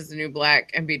Orange Is the New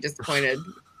Black and be disappointed.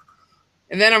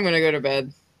 And then I'm gonna go to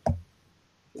bed.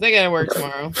 I gotta work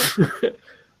tomorrow.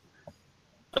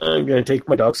 I'm gonna take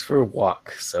my dogs for a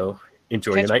walk, so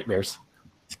enjoy your nightmares.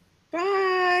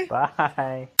 Bye.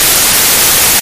 Bye.